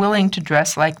 are unwilling to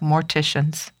dress like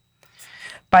morticians.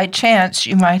 By chance,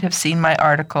 you might have seen my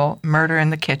article, Murder in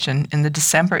the Kitchen, in the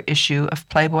December issue of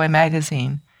Playboy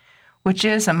magazine, which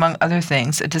is, among other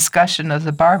things, a discussion of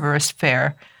the barbarous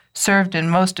fare served in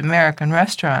most American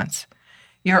restaurants.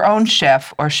 Your own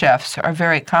chef or chefs are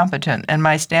very competent, and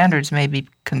my standards may be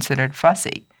considered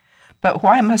fussy. But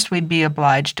why must we be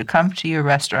obliged to come to your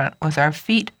restaurant with our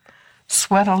feet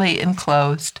sweatily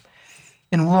enclosed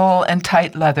in wool and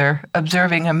tight leather,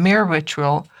 observing a mere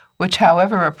ritual which,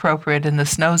 however appropriate in the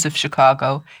snows of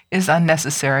Chicago, is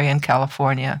unnecessary in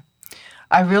California?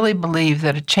 I really believe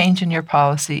that a change in your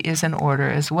policy is in order,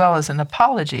 as well as an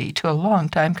apology to a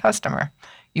longtime customer.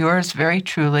 Yours very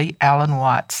truly, Alan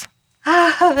Watts.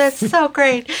 Ah, that's so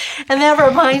great. And that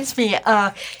reminds me,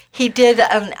 he did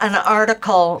an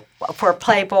article for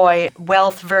Playboy,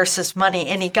 Wealth versus Money,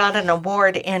 and he got an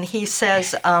award, and he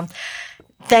says,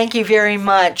 thank you very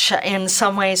much. In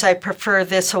some ways, I prefer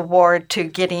this award to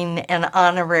getting an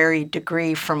honorary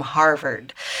degree from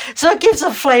Harvard. So it gives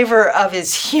a flavor of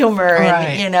his humor, right.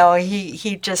 And, you know,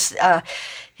 he just,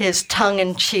 his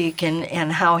tongue-in-cheek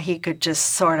and how he could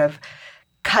just sort of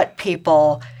cut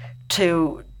people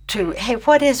to hey,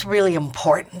 what is really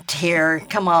important here?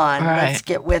 Come on, right. Let's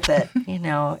get with it. You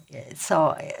know,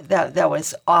 so that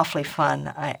was awfully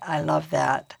fun. I love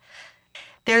that.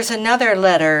 There's another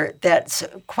letter that's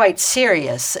quite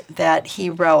serious that he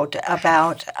wrote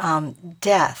about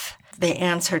death, the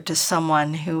answer to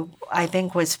someone who I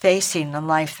think was facing a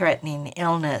life-threatening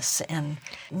illness. And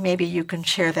maybe you can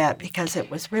share that because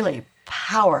it was really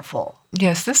powerful.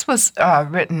 Yes, this was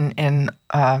written in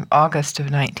August of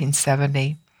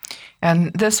 1970.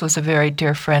 And this was a very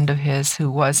dear friend of his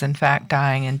who was, in fact,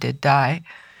 dying and did die.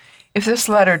 If this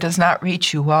letter does not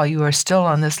reach you while you are still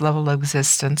on this level of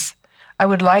existence, I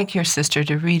would like your sister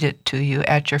to read it to you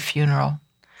at your funeral.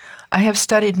 I have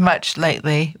studied much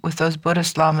lately with those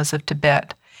Buddhist lamas of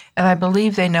Tibet, and I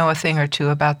believe they know a thing or two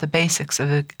about the basics of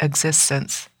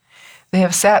existence. They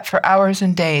have sat for hours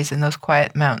and days in those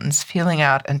quiet mountains, feeling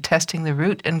out and testing the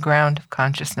root and ground of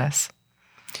consciousness.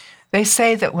 They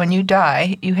say that when you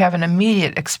die, you have an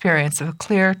immediate experience of a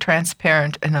clear,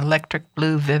 transparent, and electric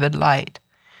blue vivid light,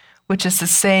 which is the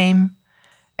same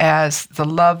as the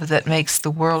love that makes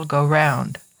the world go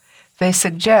round. They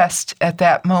suggest at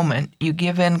that moment you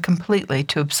give in completely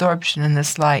to absorption in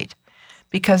this light,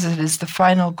 because it is the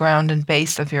final ground and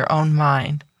base of your own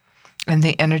mind and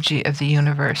the energy of the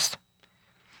universe.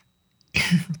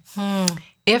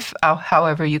 If,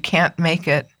 however, you can't make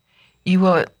it, you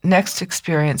will next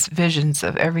experience visions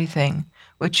of everything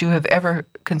which you have ever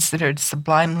considered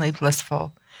sublimely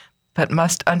blissful, but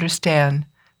must understand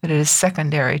that it is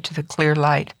secondary to the clear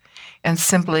light and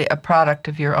simply a product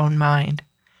of your own mind.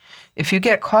 If you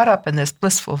get caught up in this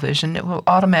blissful vision, it will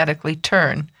automatically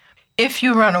turn. If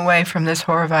you run away from this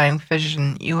horrifying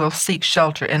vision, you will seek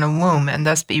shelter in a womb and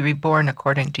thus be reborn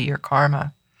according to your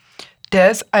karma.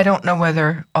 Des, I don't know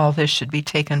whether all this should be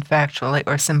taken factually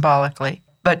or symbolically,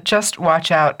 but just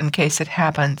watch out in case it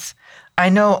happens. I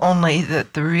know only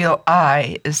that the real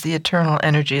I is the eternal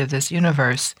energy of this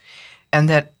universe, and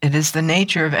that it is the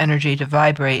nature of energy to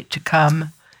vibrate, to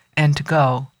come, and to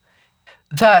go.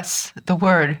 Thus, the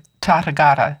word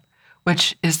Tathagata,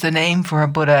 which is the name for a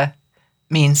Buddha,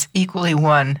 means equally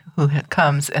one who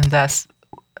comes and thus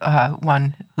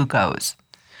one who goes.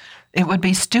 It would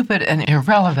be stupid and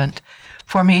irrelevant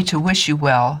for me to wish you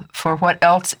well, for what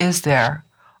else is there?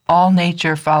 All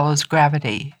nature follows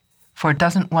gravity, for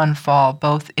doesn't one fall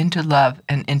both into love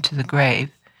and into the grave?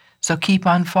 So keep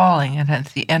on falling, and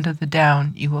at the end of the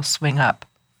down you will swing up.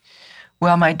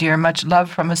 Well, my dear, much love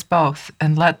from us both,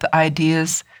 and let the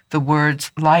ideas, the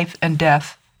words, life and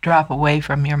death drop away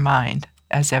from your mind,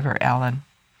 as ever, Alan.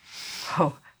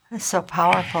 Oh, that's so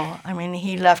powerful. I mean,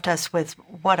 he left us with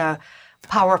what a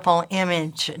powerful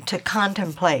image to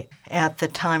contemplate at the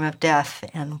time of death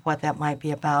and what that might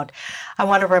be about. I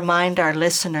want to remind our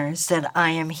listeners that I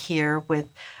am here with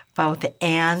both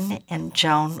Anne and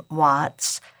Joan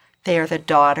Watts. They are the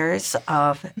daughters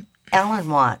of Alan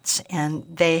Watts, and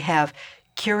they have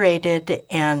curated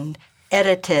and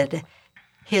edited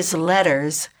his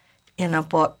letters in a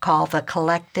book called The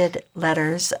Collected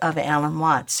Letters of Alan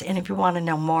Watts. And if you want to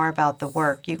know more about the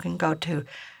work, you can go to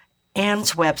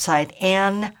Anne's website,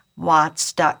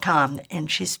 AnneWatts.com, and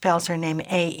she spells her name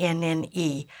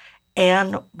A-N-N-E,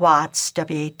 Anne Watts,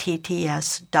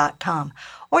 WATTS.com.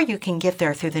 Or you can get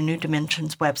there through the New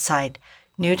Dimensions website,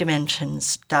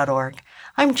 newdimensions.org.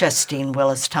 I'm Justine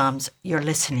Willis-Toms. You're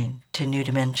listening to New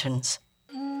Dimensions.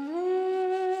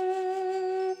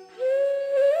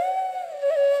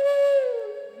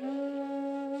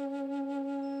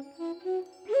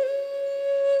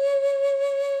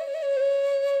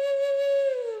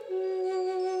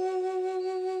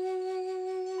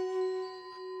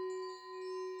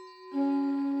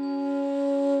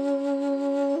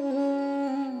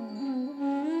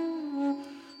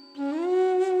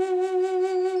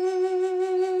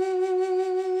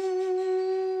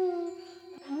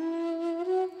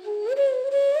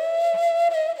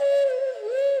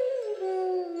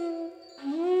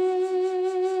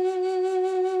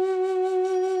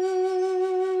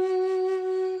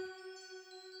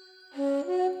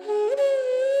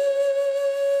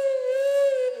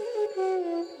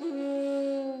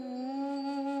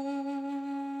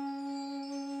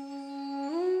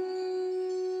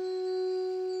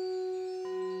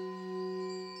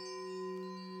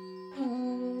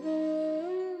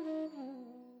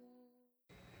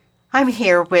 I'm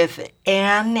here with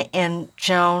Anne and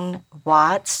Joan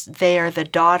Watts. They are the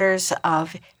daughters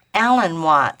of Alan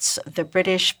Watts, the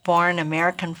British-born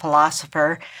American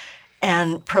philosopher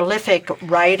and prolific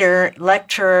writer,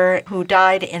 lecturer who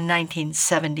died in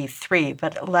 1973,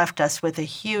 but left us with a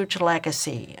huge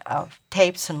legacy of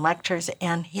tapes and lectures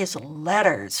and his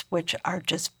letters, which are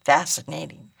just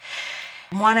fascinating.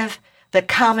 One of the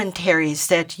commentaries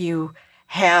that you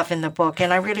have in the book,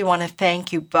 and I really want to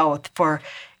thank you both for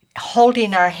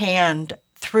holding our hand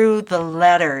through the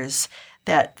letters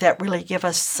that really give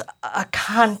us a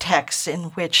context in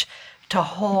which to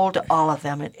hold all of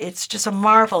them. It's just a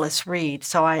marvelous read,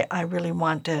 so I really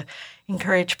want to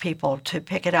encourage people to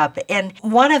pick it up. And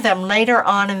one of them later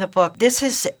on in the book, this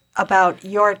is about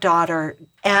your daughter,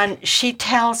 and she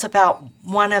tells about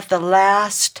one of the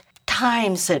last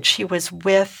times that she was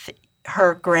with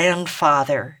her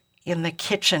grandfather in the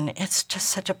kitchen. It's just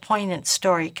such a poignant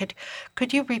story.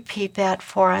 Could you repeat that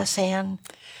for us, Anne?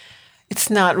 It's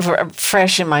not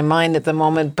fresh in my mind at the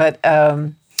moment, but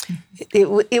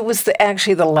it was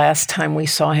actually the last time we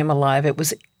saw him alive. It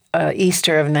was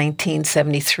Easter of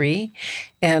 1973,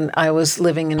 and I was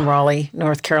living in Raleigh,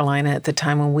 North Carolina at the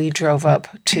time when we drove up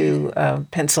to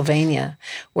Pennsylvania,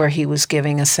 where he was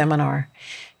giving a seminar.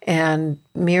 And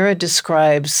Mira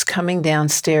describes coming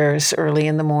downstairs early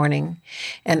in the morning,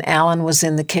 and Alan was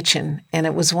in the kitchen, and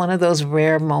it was one of those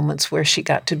rare moments where she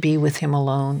got to be with him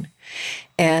alone.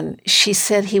 And she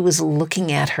said he was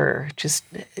looking at her just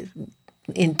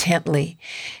intently.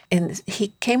 And he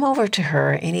came over to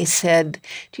her and he said,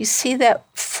 "Do you see that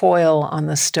foil on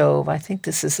the stove?" I think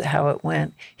this is how it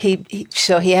went.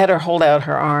 So he had her hold out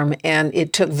her arm, and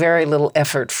it took very little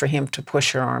effort for him to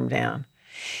push her arm down.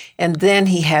 And then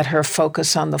he had her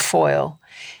focus on the foil.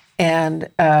 And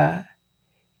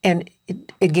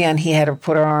again, he had her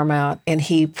put her arm out, and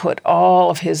he put all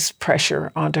of his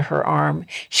pressure onto her arm.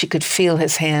 She could feel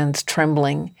his hands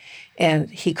trembling, and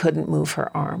he couldn't move her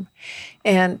arm.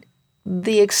 And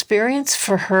the experience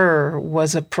for her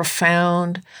was a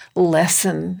profound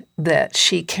lesson that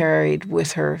she carried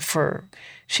with her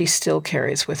she still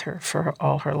carries with her for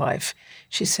all her life.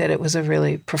 She said it was a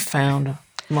really profound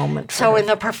moment for her. So in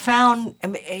the profound,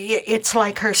 it's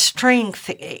like her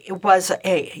strength was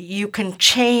you can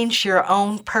change your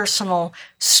own personal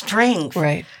strength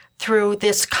through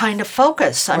this kind of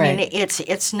focus. I mean,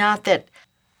 it's not that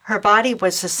her body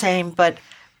was the same, but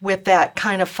with that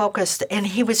kind of focus, and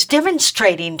he was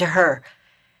demonstrating to her,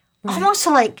 almost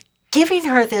like giving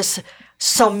her this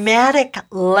somatic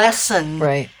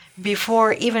lesson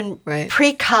before even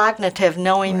precognitive,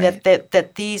 knowing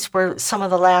that these were some of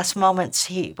the last moments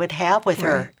he would have with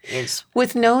her.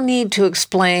 With no need to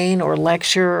explain or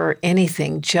lecture or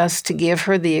anything, just to give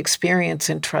her the experience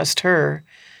and trust her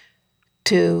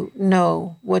to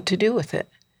know what to do with it.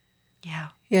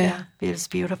 Yeah, it was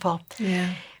beautiful.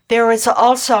 Yeah. There was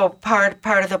also part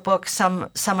of the book some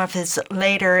of his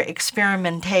later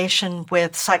experimentation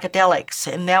with psychedelics,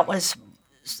 and that was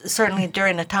certainly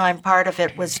during the time. Part of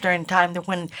it was during the time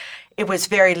when it was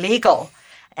very legal,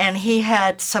 and he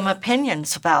had some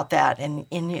opinions about that, and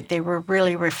they were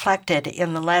really reflected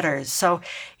in the letters. So,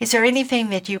 is there anything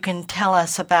that you can tell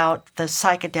us about the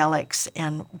psychedelics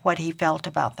and what he felt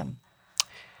about them?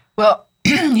 Well,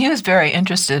 he was very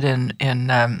interested in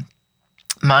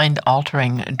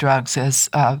mind-altering drugs as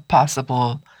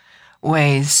possible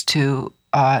ways to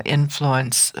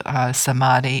influence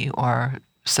samadhi or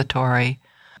satori,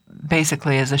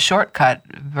 basically as a shortcut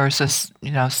versus,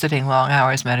 sitting long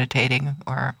hours meditating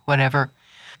or whatever.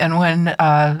 And when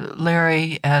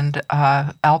Larry and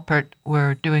Alpert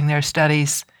were doing their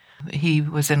studies, he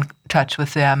was in touch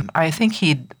with them. I think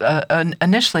he'd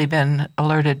initially been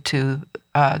alerted to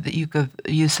the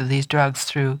use of these drugs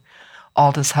through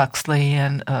Aldous Huxley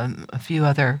and a few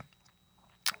other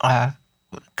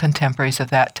contemporaries of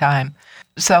that time.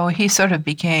 So he sort of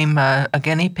became a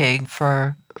guinea pig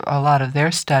for a lot of their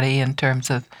study in terms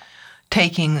of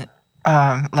taking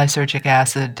lysergic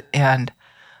acid and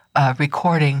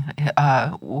recording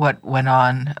what went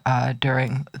on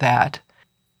during that.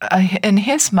 In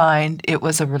his mind, it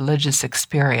was a religious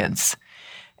experience.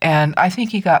 And I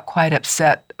think he got quite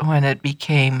upset when it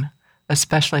became,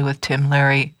 especially with Tim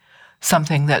Leary,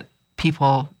 something that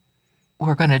people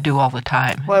were going to do all the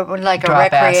time. Well, like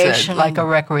drop a recreation, acid, like a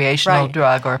recreational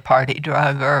drug or a party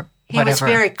drug or whatever. He was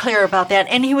very clear about that,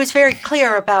 and he was very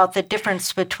clear about the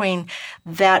difference between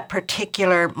that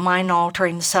particular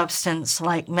mind-altering substance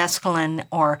like mescaline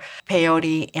or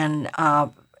peyote and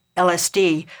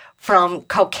LSD from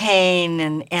cocaine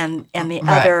and the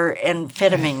other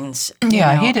amphetamines.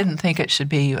 Yeah, he didn't think it should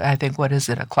be, I think,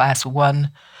 a class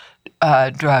 1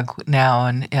 drug now,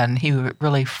 and he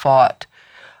really fought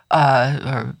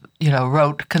or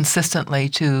wrote consistently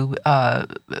to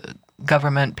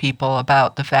government people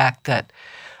about the fact that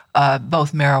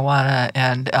both marijuana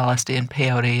and LSD and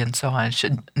peyote and so on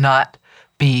should not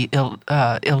be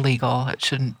illegal. It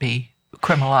shouldn't be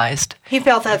criminalized. He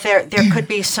felt that there could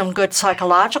be some good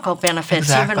psychological benefits,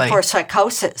 even for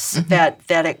psychosis, that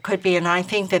it could be. And I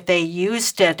think that they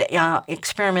used it,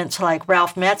 experiments like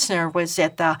Ralph Metzner was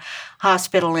at the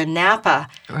hospital in Napa,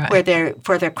 where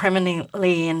for the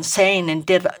criminally insane, and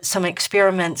did some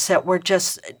experiments that were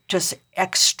just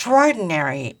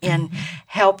extraordinary in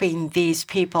helping these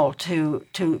people to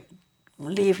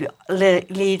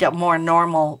lead a more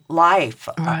normal life,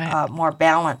 a more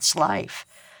balanced life.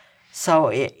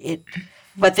 So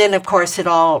but then of course it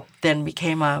all then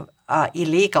became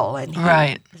illegal, and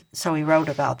so he wrote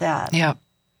about that. Yep.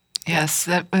 Yes,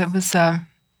 it was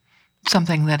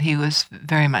something that he was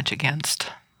very much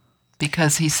against,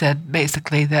 because he said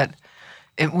basically that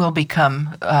it will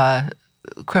become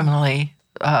criminally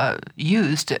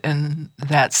used in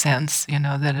that sense,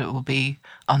 that it will be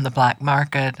on the black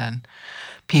market and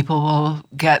people will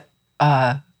get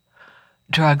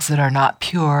drugs that are not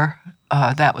pure.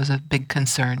 That was a big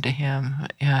concern to him.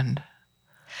 And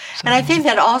I think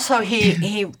that also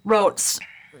he wrote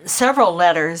several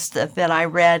letters that I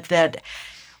read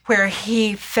where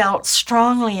he felt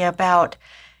strongly about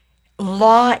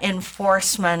law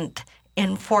enforcement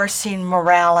enforcing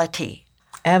morality.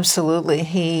 Absolutely.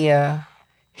 He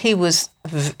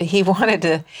wanted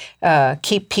to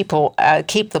keep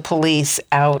the police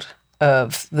out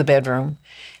of the bedroom,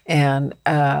 and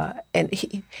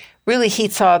he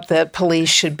thought that police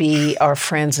should be our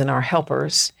friends and our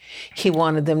helpers. He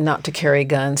wanted them not to carry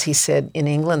guns. He said in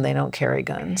England they don't carry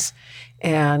guns,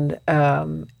 and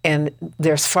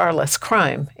there's far less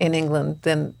crime in England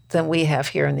than we have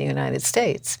here in the United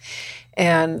States,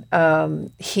 and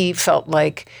he felt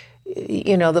like,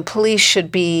 the police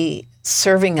should be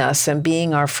serving us and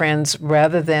being our friends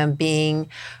rather than being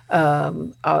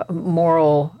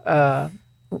moral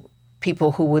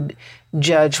people who would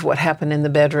judge what happened in the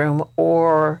bedroom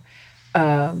or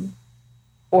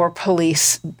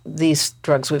police these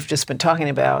drugs we've just been talking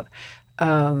about.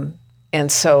 And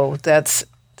so that's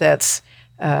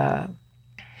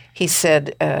he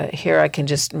said, here I can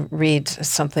just read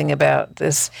something about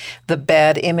this, the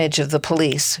bad image of the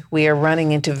police. We are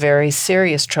running into very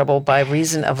serious trouble by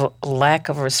reason of a lack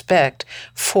of respect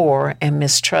for and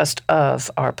mistrust of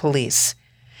our police.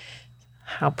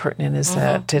 How pertinent is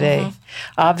that today?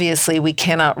 Mm-hmm. Obviously, we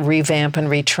cannot revamp and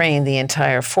retrain the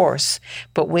entire force,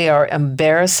 but we are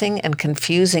embarrassing and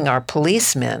confusing our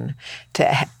policemen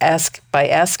by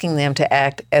asking them to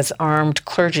act as armed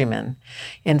clergymen,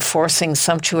 enforcing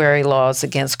sumptuary laws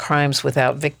against crimes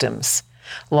without victims,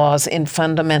 laws in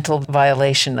fundamental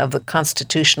violation of the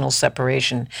constitutional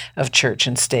separation of church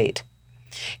and state.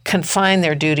 Confine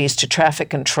their duties to traffic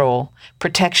control,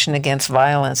 protection against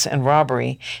violence and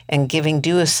robbery, and giving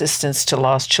due assistance to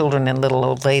lost children and little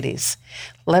old ladies.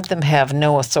 Let them have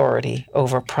no authority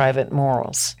over private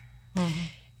morals. Mm-hmm.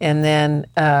 And then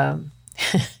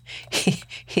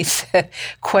he said,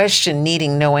 question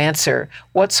needing no answer,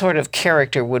 what sort of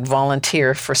character would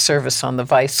volunteer for service on the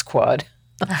vice squad?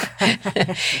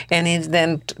 And he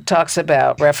then talks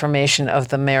about reformation of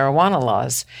the marijuana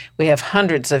laws. We have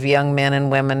hundreds of young men and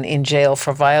women in jail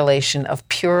for violation of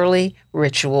purely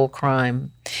ritual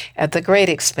crime at the great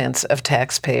expense of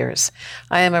taxpayers.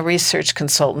 I am a research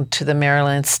consultant to the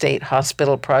Maryland State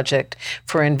Hospital Project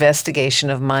for investigation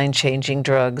of mind-changing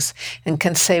drugs and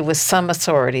can say with some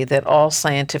authority that all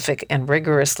scientific and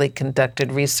rigorously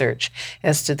conducted research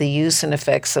as to the use and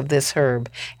effects of this herb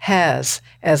has,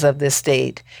 as of this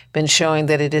date, been showing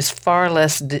that it is far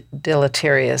less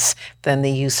deleterious than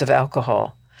the use of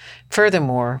alcohol.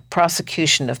 Furthermore,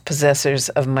 prosecution of possessors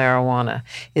of marijuana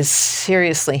is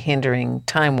seriously hindering,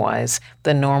 time-wise,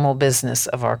 the normal business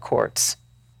of our courts.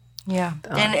 Yeah.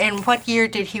 And what year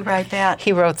did he write that?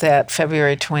 He wrote that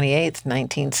February 28th,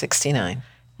 1969.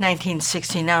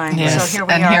 1969. Yes. So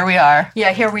here we are.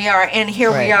 Yeah, here we are. And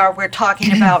here we are. We're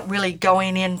talking about really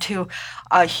going into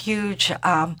a huge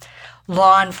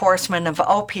law enforcement of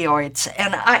opioids.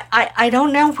 And I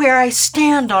don't know where I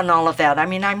stand on all of that. I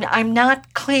mean, I'm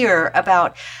not clear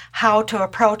about how to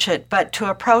approach it, but to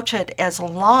approach it as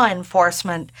law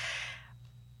enforcement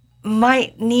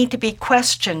might need to be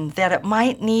questioned, that it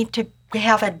might need to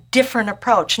have a different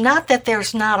approach. Not that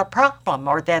there's not a problem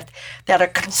or that a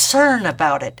concern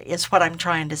about it is what I'm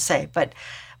trying to say, but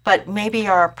maybe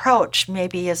our approach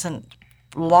maybe isn't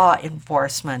law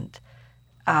enforcement.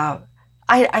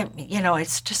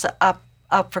 It's just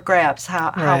up for grabs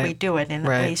how we do it, and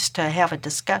at least to have a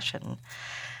discussion.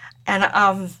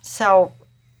 And so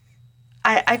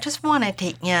I just wanted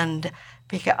to end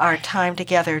our time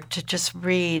together to just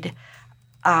read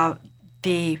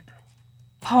the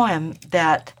poem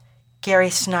that Gary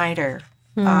Snyder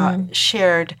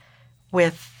shared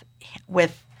with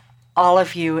all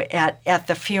of you at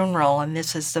the funeral. And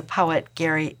this is the poet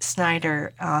Gary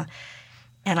Snyder.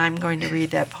 And I'm going to read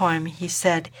that poem. He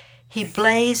said, he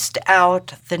blazed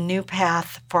out the new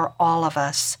path for all of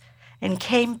us and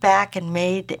came back and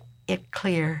made it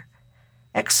clear,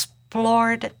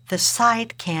 explored the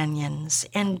side canyons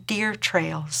and deer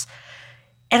trails,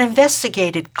 and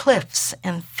investigated cliffs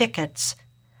and thickets.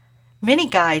 Many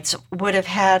guides would have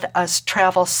had us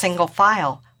travel single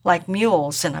file, like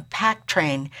mules in a pack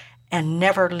train, and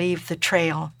never leave the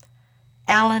trail.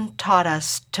 Alan taught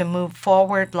us to move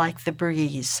forward like the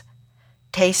breeze,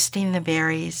 tasting the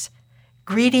berries,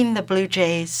 greeting the blue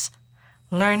jays,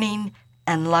 learning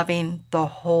and loving the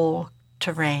whole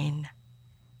terrain.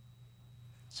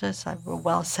 Just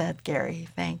well said, Gary.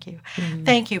 Thank you.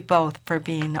 Thank you both for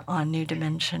being on New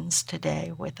Dimensions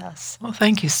today with us. Well,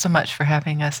 thank you so much for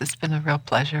having us. It's been a real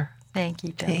pleasure. Thank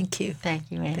you, Jill. Thank you.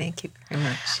 Thank you, Anne. Thank you very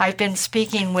much. I've been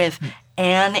speaking with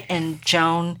Anne and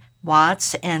Joan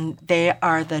Watts, and they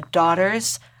are the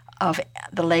daughters of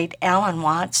the late Alan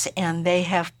Watts, and they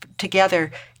have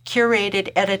together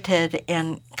curated, edited,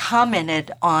 and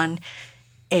commented on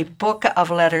a book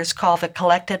of letters called The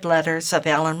Collected Letters of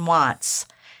Alan Watts.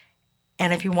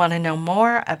 And if you want to know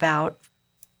more about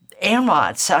Anne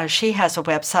Watts, she has a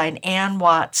website,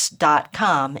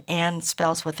 annewatts.com. Anne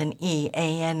spells with an E,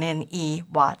 A-N-N-E,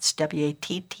 Watts,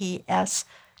 W-A-T-T-S.com.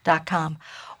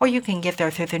 Or you can get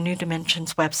there through the New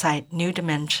Dimensions website,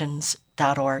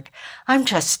 newdimensions.org. I'm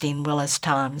Justine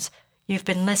Willis-Toms. You've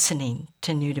been listening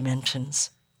to New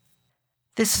Dimensions.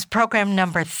 This is program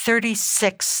number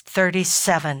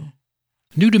 3637.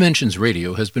 New Dimensions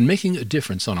Radio has been making a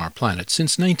difference on our planet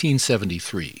since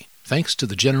 1973, thanks to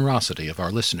the generosity of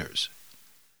our listeners.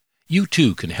 You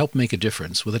too can help make a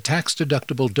difference with a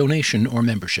tax-deductible donation or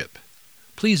membership.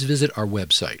 Please visit our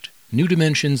website,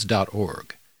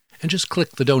 newdimensions.org, and just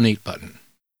click the Donate button.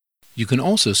 You can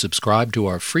also subscribe to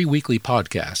our free weekly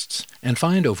podcasts and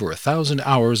find over 1,000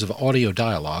 hours of audio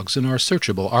dialogues in our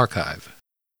searchable archive.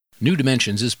 New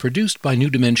Dimensions is produced by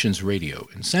New Dimensions Radio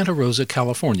in Santa Rosa,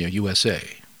 California,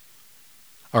 USA.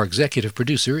 Our executive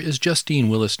producer is Justine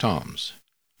Willis-Toms.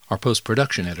 Our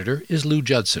post-production editor is Lou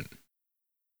Judson.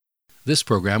 This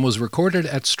program was recorded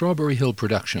at Strawberry Hill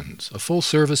Productions, a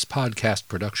full-service podcast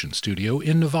production studio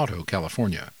in Novato,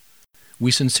 California.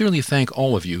 We sincerely thank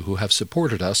all of you who have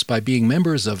supported us by being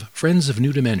members of Friends of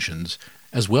New Dimensions,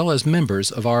 as well as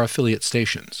members of our affiliate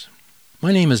stations.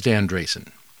 My name is Dan Drayson.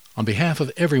 On behalf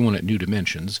of everyone at New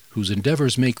Dimensions, whose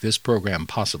endeavors make this program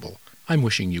possible, I'm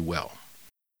wishing you well.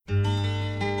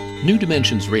 New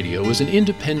Dimensions Radio is an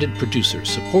independent producer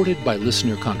supported by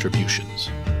listener contributions.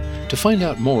 To find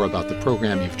out more about the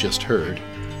program you've just heard,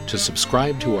 to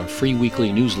subscribe to our free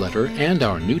weekly newsletter and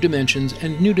our New Dimensions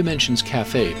and New Dimensions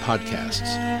Cafe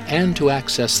podcasts, and to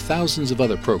access thousands of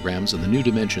other programs in the New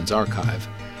Dimensions archive,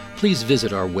 please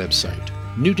visit our website,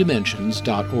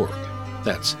 newdimensions.org.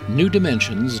 That's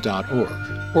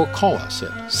newdimensions.org, or call us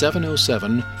at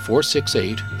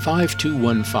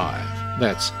 707-468-5215.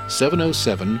 That's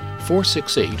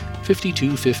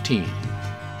 707-468-5215.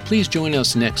 Please join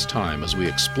us next time as we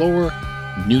explore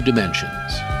New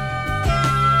Dimensions.